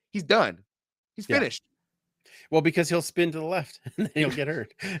back, he's done. He's finished. Well, because he'll spin to the left and then he'll get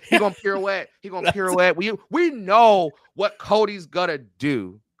hurt. He's gonna pirouette. We know what Cody's gonna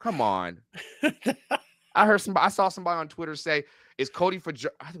do. Come on. I saw somebody on Twitter say, "Is Cody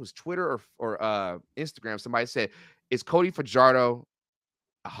Fajardo?" I think it was Twitter or Instagram. Somebody said, "Is Cody Fajardo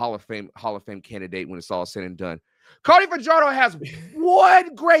a Hall of Fame candidate when it's all said and done?" Cody Fajardo has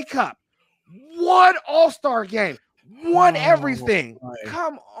 1 Grey Cup, 1 All-Star game, 1 everything.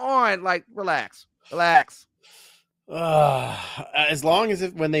 Come on, relax. As long as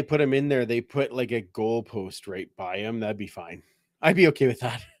when they put him in there, they put like a goalpost right by him, that'd be fine. I'd be okay with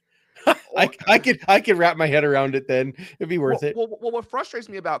that. I could wrap my head around it. Then it'd be worth it. Well, what frustrates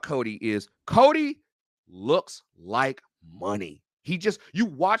me about Cody is Cody looks like money. You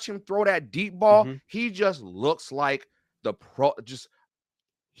watch him throw that deep ball. He just looks like the pro.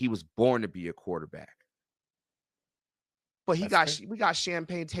 He was born to be a quarterback. But we got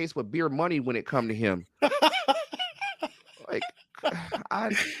champagne taste with beer money when it come to him.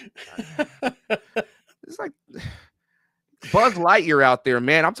 It's like Buzz Lightyear out there,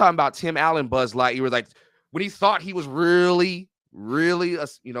 man. I'm talking about Tim Allen Buzz Lightyear. Like when he thought he was really, you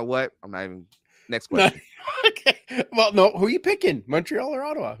know what? I'm not even. Next question. Okay. Well, no. Who are you picking? Montreal or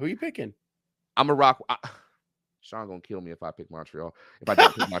Ottawa? Who are you picking? I'm a rock. Sean gonna kill me if I pick Montreal. If I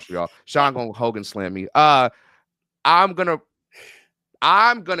don't pick Montreal, Sean gonna Hogan slam me. I'm gonna go.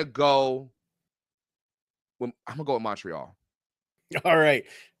 I'm gonna go with Montreal. All right.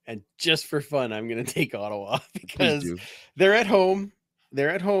 And just for fun, I'm gonna take Ottawa because they're at home.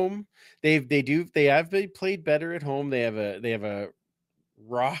 They're at home. They have played better at home. They have a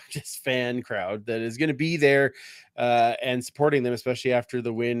raucous fan crowd that is going to be there and supporting them, especially after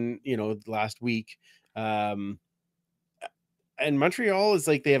the win, last week. And Montreal is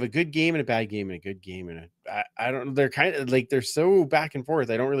like, they have a good game and a bad game and a good game. And I don't know. They're kind of like, they're so back and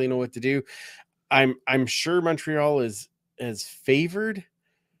forth. I don't really know what to do. I'm sure Montreal is favored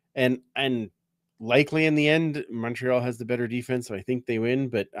and likely in the end, Montreal has the better defense, so I think they win.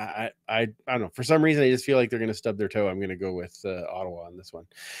 But I don't know. For some reason, I just feel like they're going to stub their toe. I'm going to go with Ottawa on this one.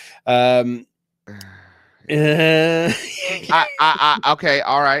 Okay,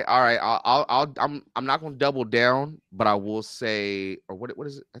 all right. I'm not going to double down, but I will say, or what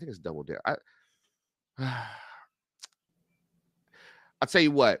is it? I think it's double down. I'll tell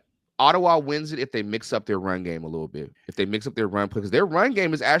you what. Ottawa wins it if they mix up their run game a little bit. If they mix up their run play, because their run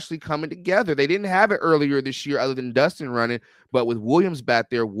game is actually coming together. They didn't have it earlier this year, other than Dustin running. But with Williams back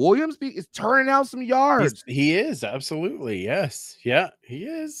there, Williams is turning out some yards. He is, absolutely, yes, yeah, he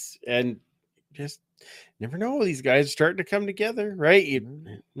is, and just never know. These guys are starting to come together, right?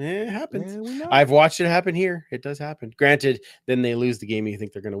 It happens. Yeah, I've watched it happen here. It does happen. Granted, then they lose the game and you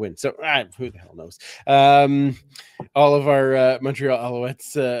think they're going to win. So who the hell knows? All of our Montreal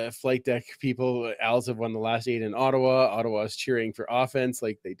Alouettes flight deck people, Als have won the last 8 in Ottawa. Ottawa is cheering for offense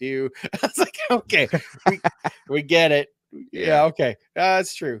like they do. I was like, okay, we get it. Yeah, okay.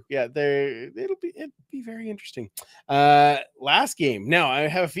 That's true. Yeah, it'd be very interesting. Last game. Now, I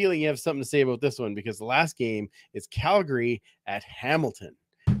have a feeling you have something to say about this one because the last game is Calgary at Hamilton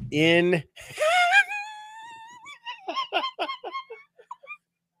in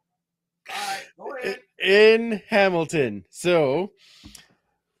Go ahead. In Hamilton. So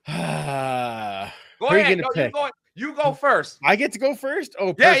go ahead. You go first. I get to go first.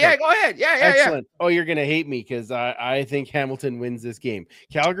 Oh, perfect. Yeah. Go ahead. Yeah. Excellent. Oh, you're gonna hate me because I think Hamilton wins this game.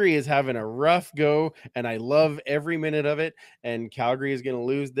 Calgary is having a rough go, and I love every minute of it. And Calgary is gonna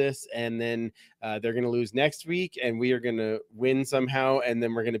lose this, and then they're gonna lose next week, and we are gonna win somehow, and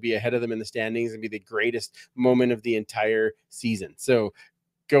then we're gonna be ahead of them in the standings and be the greatest moment of the entire season. So,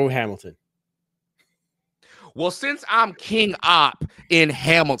 go Hamilton. Well, since I'm King Op in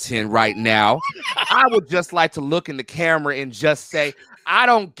Hamilton right now, I would just like to look in the camera and just say, I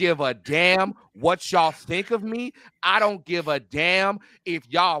don't give a damn what y'all think of me. I don't give a damn if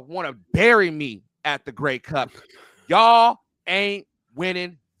y'all want to bury me at the Grey Cup. Y'all ain't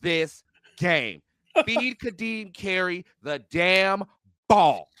winning this game. Feed Kadeem Carey the damn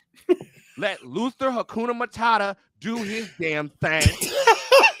ball. Let Luther Hakuna Matata do his damn thing.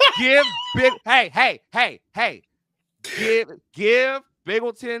 Give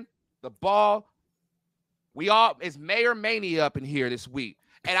Bigleton the ball. It's Mayor Mania up in here this week.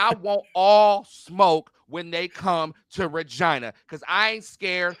 And I want all smoke when they come to Regina. Because I ain't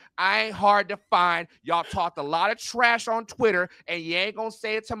scared. I ain't hard to find. Y'all talked a lot of trash on Twitter, and you ain't gonna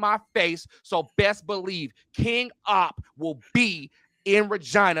say it to my face. So best believe King Op will be in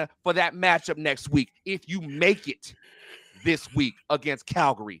Regina for that matchup next week if you make it this week against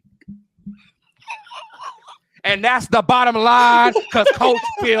Calgary. And that's the bottom line because Coach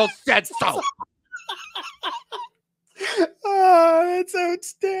Phil said so. Oh, that's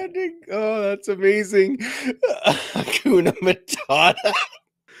outstanding. Oh, that's amazing. Hakuna Matata.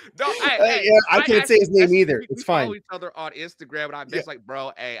 No, I can't say his name either. It's fine. We follow each other on Instagram, and I'm just like,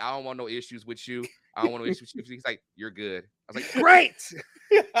 bro, hey, I don't want no issues with you. I don't want no issues with you. He's like, you're good. I was like, great.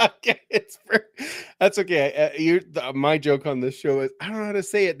 Okay, that's okay. My joke on this show is I don't know how to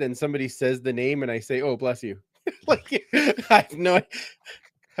say it. Then somebody says the name, and I say, "Oh, bless you." Like I have no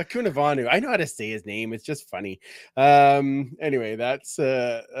Hakuna Vanu. I know how to say his name. It's just funny. Anyway, that's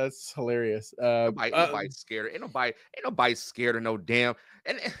hilarious. Nobody's scared. Ain't nobody scared of no damn.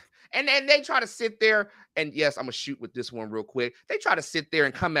 And they try to sit there. And yes, I'm gonna shoot with this one real quick. They try to sit there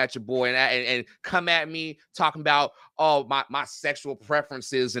and come at your boy and come at me talking about my sexual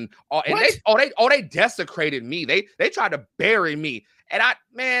preferences and all. And they desecrated me. They tried to bury me.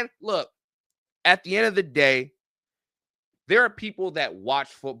 And look, at the end of the day, there are people that watch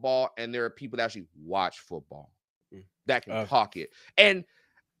football and there are people that actually watch football that can talk it. And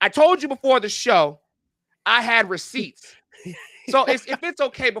I told you before the show, I had receipts. So if it's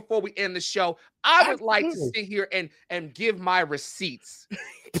okay before we end the show, I would like to sit here and give my receipts.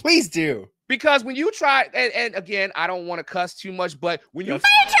 Please do. Because when you try, and again, I don't want to cuss too much, but when you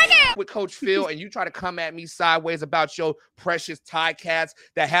with Coach Phil and you try to come at me sideways about your precious Ticats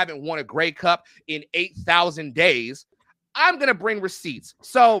that haven't won a Grey Cup in 8,000 days, I'm going to bring receipts.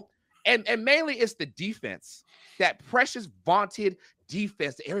 So, and mainly it's the defense, that precious vaunted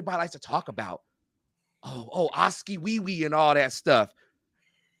defense that everybody likes to talk about. Oh, Oski Wee Wee and all that stuff.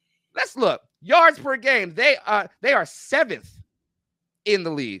 Let's look. Yards per game. They are 7th in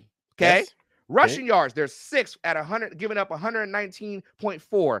the league. Okay. Yes. Rushing yards, they're 6th at 100, giving up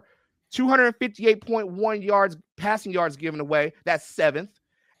 119.4, 258.1 yards, passing yards given away. That's 7th.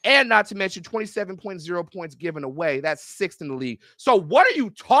 And not to mention 27.0 points given away. That's 6th in the league. So what are you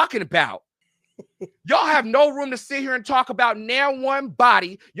talking about? Y'all have no room to sit here and talk about now one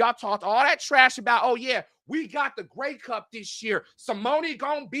body. Y'all talked all that trash about, oh, yeah, we got the Grey Cup this year. Simone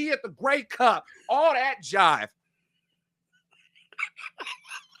gonna be at the Grey Cup. All that jive.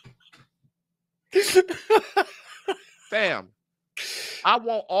 Fam, I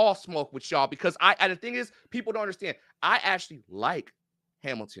want all smoke with y'all because and the thing is, people don't understand. I actually like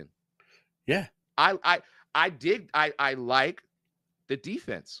Hamilton. Yeah. I like the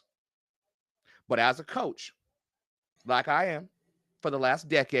defense. But as a coach, like I am for the last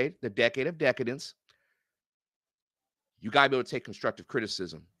decade, the decade of decadence, you got to be able to take constructive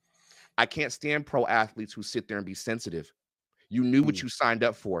criticism. I can't stand pro athletes who sit there and be sensitive. You knew what you signed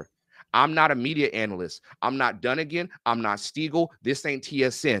up for. I'm not a media analyst. I'm not Dunnigan. I'm not Stiegel. This ain't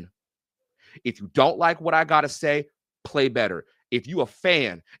TSN. If you don't like what I got to say, play better. If you a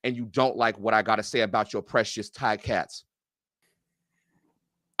fan and you don't like what I got to say about your precious Ticats,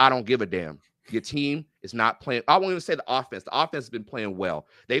 I don't give a damn. Your team is not playing. I won't even say the offense. The offense has been playing well.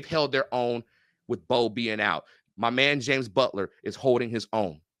 They've held their own with Bo being out. My man, James Butler, is holding his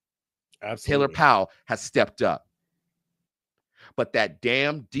own. Absolutely. Taylor Powell has stepped up. But that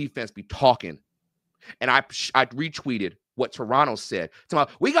damn defense be talking. And I retweeted what Toronto said.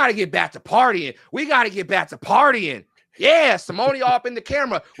 We got to get back to partying. We got to get back to partying. Yeah, Simone up in the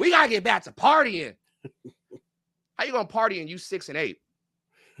camera. We got to get back to partying. How you going to party and you 6 and 8?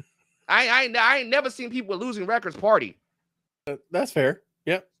 I ain't never seen people with losing records party. That's fair.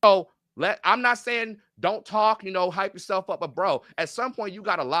 Yep. So I'm not saying don't talk, hype yourself up, but bro, at some point you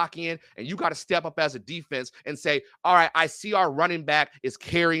got to lock in and you got to step up as a defense and say, all right, I see our running back is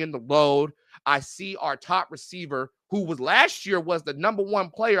carrying the load. I see our top receiver, who was last year was the number 1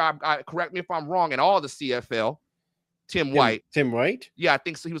 player. I correct me if I'm wrong in all the CFL. Tim White. Tim White. Yeah, I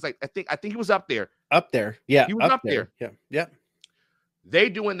think so. He was like, I think he was up there. Up there. Yeah. He was up there. Yeah. Yeah. They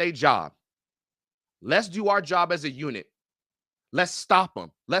doing their job. Let's do our job as a unit. Let's stop them.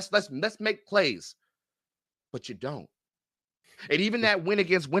 Let's make plays. But you don't. And even that win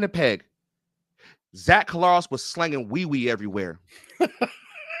against Winnipeg, Zach Collaros was slinging wee-wee everywhere.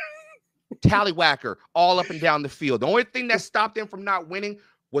 Tallywhacker all up and down the field. The only thing that stopped them from not winning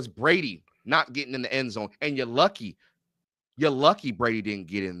was Brady not getting in the end zone. And you're lucky Brady didn't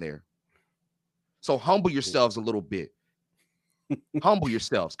get in there. So humble yourselves a little bit. Humble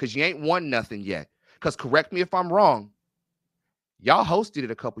yourselves, because you ain't won nothing yet. Because correct me if I'm wrong, y'all hosted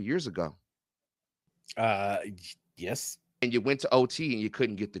it a couple years ago. Yes. And you went to OT and you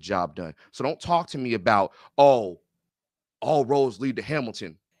couldn't get the job done. So don't talk to me about, all roads lead to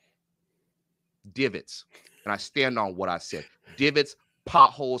Hamilton. Divots. And I stand on what I said. Divots,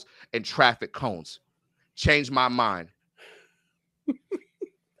 potholes, and traffic cones. Change my mind.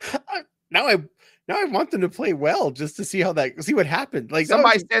 Now I want them to play well just to see what happened. Like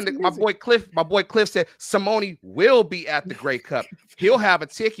somebody said that my boy Cliff said Simone will be at the Grey Cup. He'll have a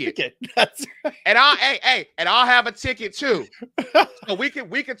ticket. That's right. And I'll have a ticket too. So we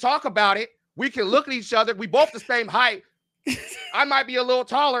can talk about it. We can look at each other. We both the same height. I might be a little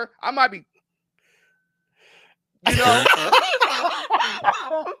taller. I might be, I'm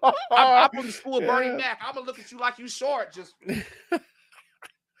from the school of Bernie Mac. I'm gonna look at you like you short. Just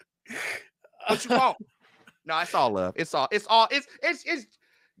what you want? No, it's all love. It's y'all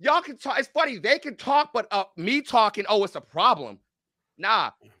can talk. It's funny. They can talk, but me talking, it's a problem.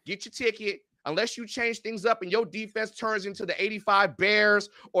 Nah, get your ticket. Unless you change things up and your defense turns into the 85 Bears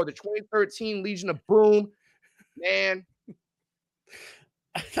or the 2013 Legion of Boom, man.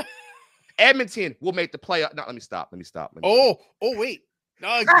 Edmonton will make the playoff. No, let me stop. Oh, wait.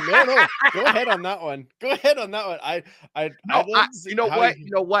 No. Go ahead on that one. You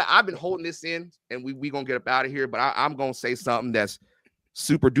know what? I've been holding this in, and we gonna get up out of here. But I'm gonna say something that's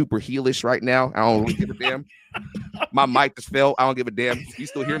super duper heelish right now. I don't really give a damn. My mic just fell. I don't give a damn. You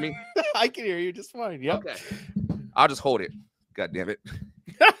still hear me? I can hear you just fine. Yep. Okay. I'll just hold it. God damn it.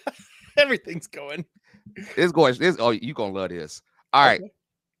 Everything's going. It's going. Oh, you gonna love this. All right. Okay.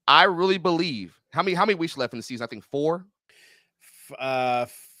 I really believe. How many weeks left in the season? I think 4.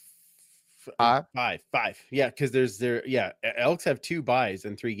 Five. Yeah, because Elks have 2 buys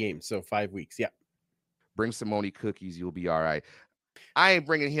and 3 games, so 5 weeks. Yeah. Bring Simone cookies. You'll be all right. I ain't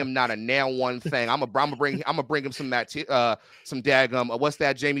bringing him not a nail one thing. I'm gonna bring him some daggum. What's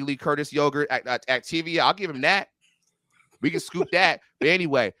that? Jamie Lee Curtis yogurt Activia. I'll give him that. We can scoop that. But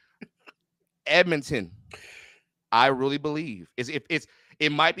anyway, Edmonton. I really believe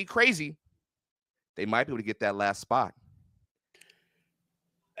it might be crazy. They might be able to get that last spot.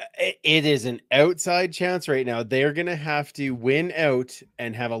 It is an outside chance right now. They're gonna have to win out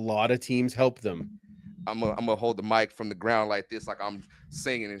and have a lot of teams help them. I'm gonna hold the mic from the ground like this, like I'm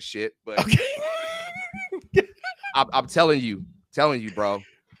singing and shit. But okay. I'm telling you, bro.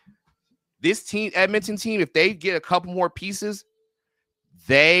 This team, Edmonton team, if they get a couple more pieces,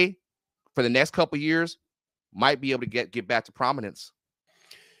 they, for the next couple years, might be able to get back to prominence.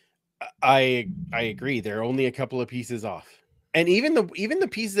 I agree. They're only a couple of pieces off, and even the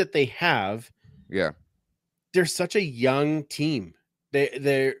pieces that they have, they're such a young team.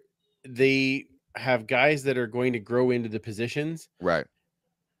 They have guys that are going to grow into the positions. Right.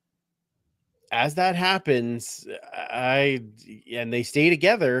 As that happens, and they stay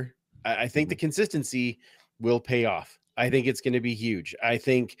together, I think the consistency will pay off. I think it's going to be huge. I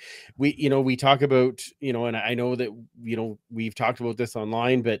think we talk about, and I know that, we've talked about this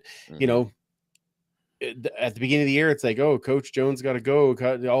online, but, at the beginning of the year, it's like, oh, Coach Jones got to go,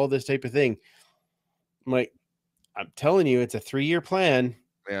 all this type of thing. I'm telling you, it's a 3-year plan.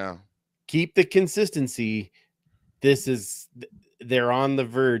 Yeah. Keep the consistency. They're on the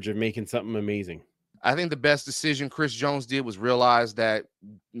verge of making something amazing. I think the best decision Chris Jones did was realize that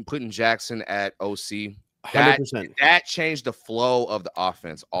putting Jackson at OC, 100%. That changed the flow of the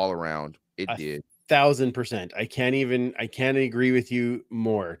offense all around. It did. 1,000%. I can't agree with you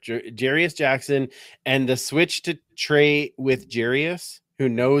more. Jarius Jackson and the switch to Trey with Jarius, who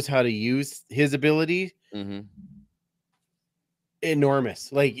knows how to use his ability.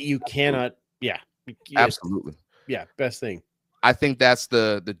 Enormous. Like, you cannot. Yeah. Absolutely. Yeah. Best thing. I think that's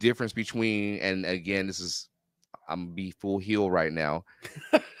the difference between, and again, I'm gonna be full heel right now.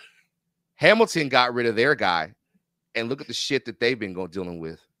 Hamilton got rid of their guy, and look at the shit that they've been dealing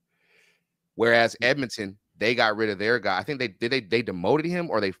with. Whereas Edmonton, they got rid of their guy. I think they demoted him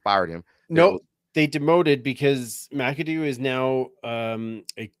or they fired him. No, they demoted because McAdoo is now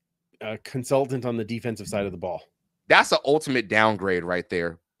a consultant on the defensive side of the ball. That's an ultimate downgrade right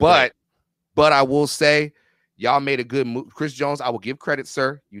there. But I will say, y'all made a good move. Chris Jones, I will give credit,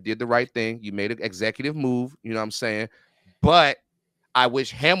 sir. You did the right thing. You made an executive move. You know what I'm saying? But I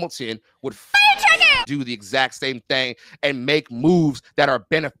wish Hamilton would do the exact same thing and make moves that are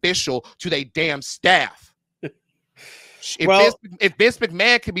beneficial to their damn staff. If Vince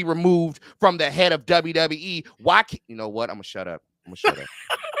McMahon can be removed from the head of WWE, why can't you know what? I'm gonna shut up.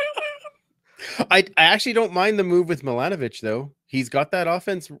 I actually don't mind the move with Milanovic, though. He's got that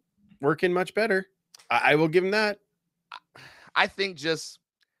offense working much better. I will give him that. I think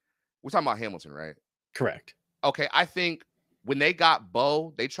we're talking about Hamilton, right? Correct. Okay, I think when they got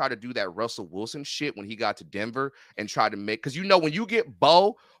Bo, they tried to do that Russell Wilson shit when he got to Denver and tried to make, because when you get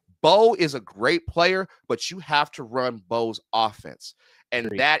Bo is a great player, but you have to run Bo's offense.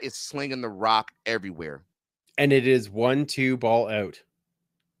 And that is slinging the rock everywhere. And it is 1-2 ball out.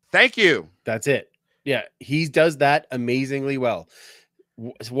 Thank you. That's it. Yeah, he does that amazingly well.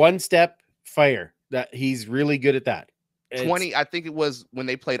 One step fire. That he's really good at that. I think it was when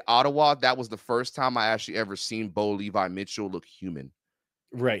they played Ottawa. That was the first time I actually ever seen Bo Levi Mitchell look human.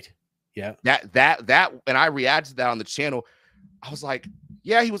 Right. Yeah. That, and I reacted to that on the channel. I was like,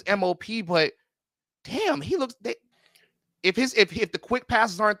 yeah, he was MOP, but damn, he looks. If the quick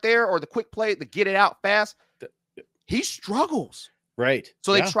passes aren't there or the quick play to get it out fast, he struggles. Right.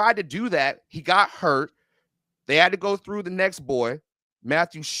 So they tried to do that. He got hurt. They had to go through the next boy,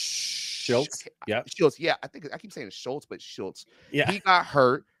 Matthew Schultz. Yeah. Schultz. Yeah. I think I keep saying Schultz, but Schultz. Yeah. He got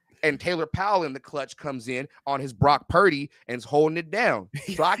hurt. And Taylor Powell in the clutch comes in on his Brock Purdy and is holding it down.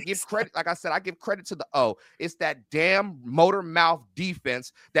 So I give credit. Like I said, I give credit to the It's that damn motor mouth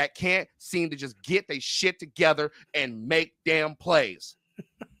defense that can't seem to just get their shit together and make damn plays.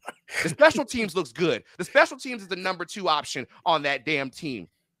 The special teams looks good. The special teams is the number 2 option on that damn team.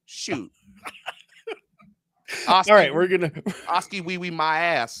 Shoot. All right, we're gonna Oski wee my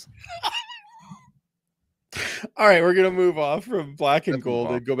ass. All All right, we're gonna move off from black and Let's move gold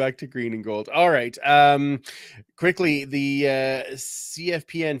on. and go back to green and gold. All right. Quickly, the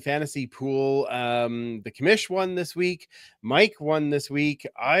CFPN fantasy pool. The commish won this week. Mike won this week.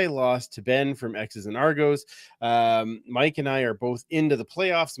 I lost to Ben from X's and Argos. Mike and I are both into the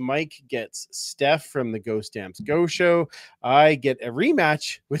playoffs. Mike gets Steph from the Go Stamps Go Show. I get a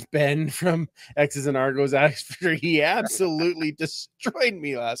rematch with Ben from X's and Argos after he absolutely destroyed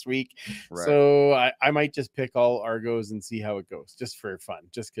me last week. Right. So I might just pick all Argos and see how it goes, just for fun,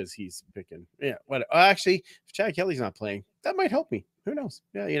 just because he's picking. Yeah, what? Actually, if Chad Kelly's not playing, that might help me. Who knows?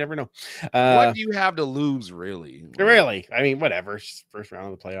 Yeah, you never know. What do you have to lose, really? Really? I mean, whatever. First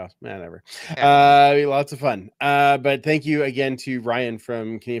round of the playoffs. Man, ever. Yeah. Lots of fun. But thank you again to Ryan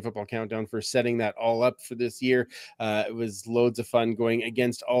from Canadian Football Countdown for setting that all up for this year. It was loads of fun going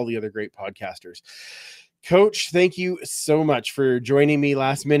against all the other great podcasters. Coach, thank you so much for joining me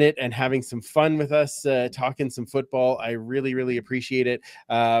last minute and having some fun with us, talking some football. I really, really appreciate it.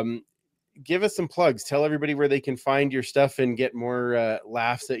 Give us some plugs. Tell everybody where they can find your stuff and get more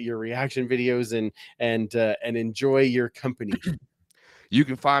laughs at your reaction videos and enjoy your company. You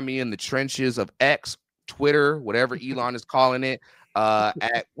can find me in the trenches of X, Twitter, whatever Elon is calling it.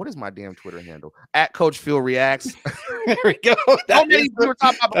 At what is my damn Twitter handle? At Coach Phil Reacts. There we go. We were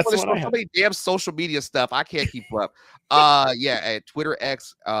talking about before this show, so many damn social media stuff. I can't keep up. Yeah, at Twitter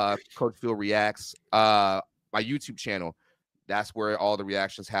X, Coach Phil Reacts. My YouTube channel. That's where all the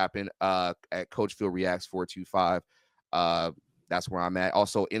reactions happen. At Coach Phil Reacts 425. That's where I'm at.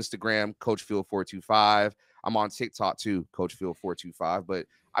 Also Instagram, Coach Phil 425. I'm on TikTok too, Coach Phil 425. But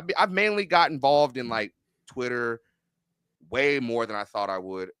I've mainly got involved in like Twitter way more than I thought I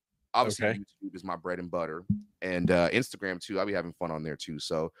would. Obviously, Okay. YouTube is my bread and butter, and Instagram too. I'll be having fun on there too.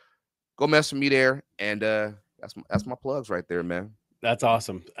 So go mess with me there, and that's my plugs right there, man. That's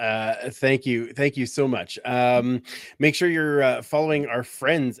awesome. Thank you. Thank you so much. Make sure you're following our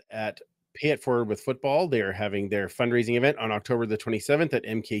friends at Pay It Forward with Football. They are having their fundraising event on October the 27th at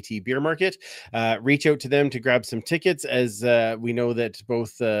MKT Beer Market. Reach out to them to grab some tickets, as we know that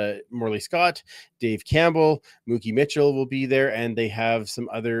both Morley Scott, Dave Campbell, Mookie Mitchell will be there, and they have some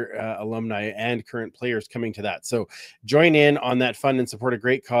other alumni and current players coming to that. So join in on that fun and support a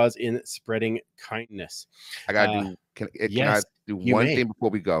great cause in spreading kindness. I gotta do. Can yes, I do one thing before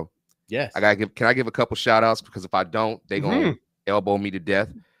we go? Yes. Can I give a couple shout outs? Because if I don't, they gonna elbow me to death.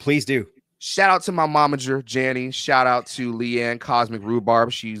 Please do. Shout out to my momager, Janny. Shout out to Leanne Cosmic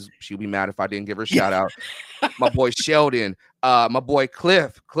Rhubarb. She'll be mad if I didn't give her a shout out. My boy Sheldon. My boy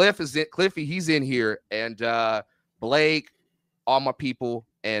Cliff. Cliffy, he's in here. And Blake, all my people.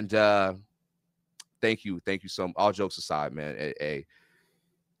 And thank you so much. All jokes aside, man.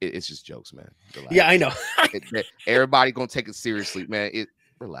 It's just jokes, man. Relax. Yeah, I know. Everybody gonna take it seriously, man.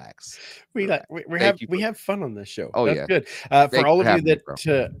 Relax. We have fun on this show. Oh, that's yeah. Good. For all of you that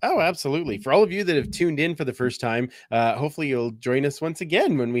absolutely. For all of you that have tuned in for the first time, hopefully you'll join us once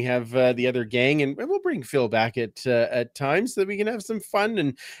again when we have the other gang, and we'll bring Phil back at times so that we can have some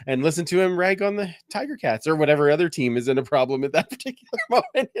fun and listen to him rag on the Tiger Cats or whatever other team is in a problem at that particular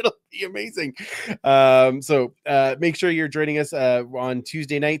moment. It'll be amazing. So make sure you're joining us on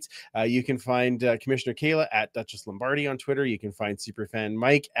Tuesday nights. You can find Commissioner Kayla at Duchess Lombardi on Twitter. You can find Superfan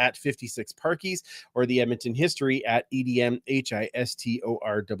Mike at 56 Parkies, or the Edmonton History at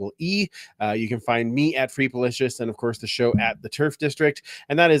EDMHISTOREE. You can find me at Free Policious, and of course the show at the Turf District,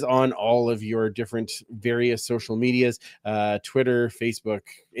 and that is on all of your different various social medias, Twitter, Facebook,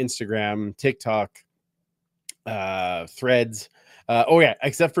 Instagram, TikTok, Threads.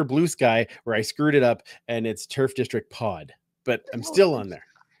 Except for Blue Sky, where I screwed it up and it's Turf District Pod, but I'm still on there.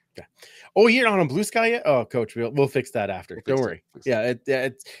 Okay. Oh, you're not on Blue Sky yet? Oh, Coach, we'll fix that after. Don't worry. Yeah,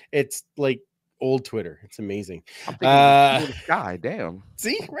 it's like old Twitter. It's amazing. I'm thinking Sky, damn.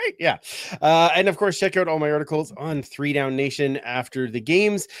 See, right? Yeah. And of course, check out all my articles on 3 Down Nation after the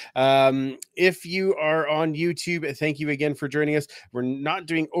games. If you are on YouTube, thank you again for joining us. We're not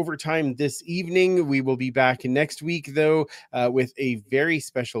doing overtime this evening. We will be back next week, though, with a very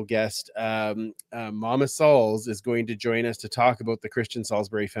special guest. Mama Sauls is going to join us to talk about the Christian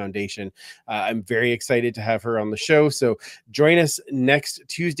Salisbury Foundation. I'm very excited to have her on the show. So join us next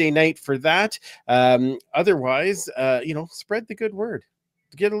Tuesday night for that. Otherwise, spread the good word.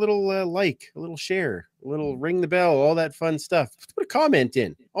 Get a little like, a little share, a little ring the bell, all that fun stuff. Put a comment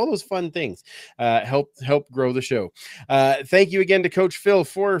in, all those fun things. Help grow the show. Thank you again to Coach Phil.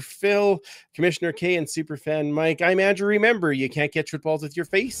 For Phil, Commissioner K, and Superfan Mike, I'm Andrew. Remember, you can't catch footballs with your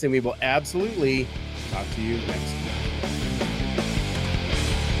face, and we will absolutely talk to you next time.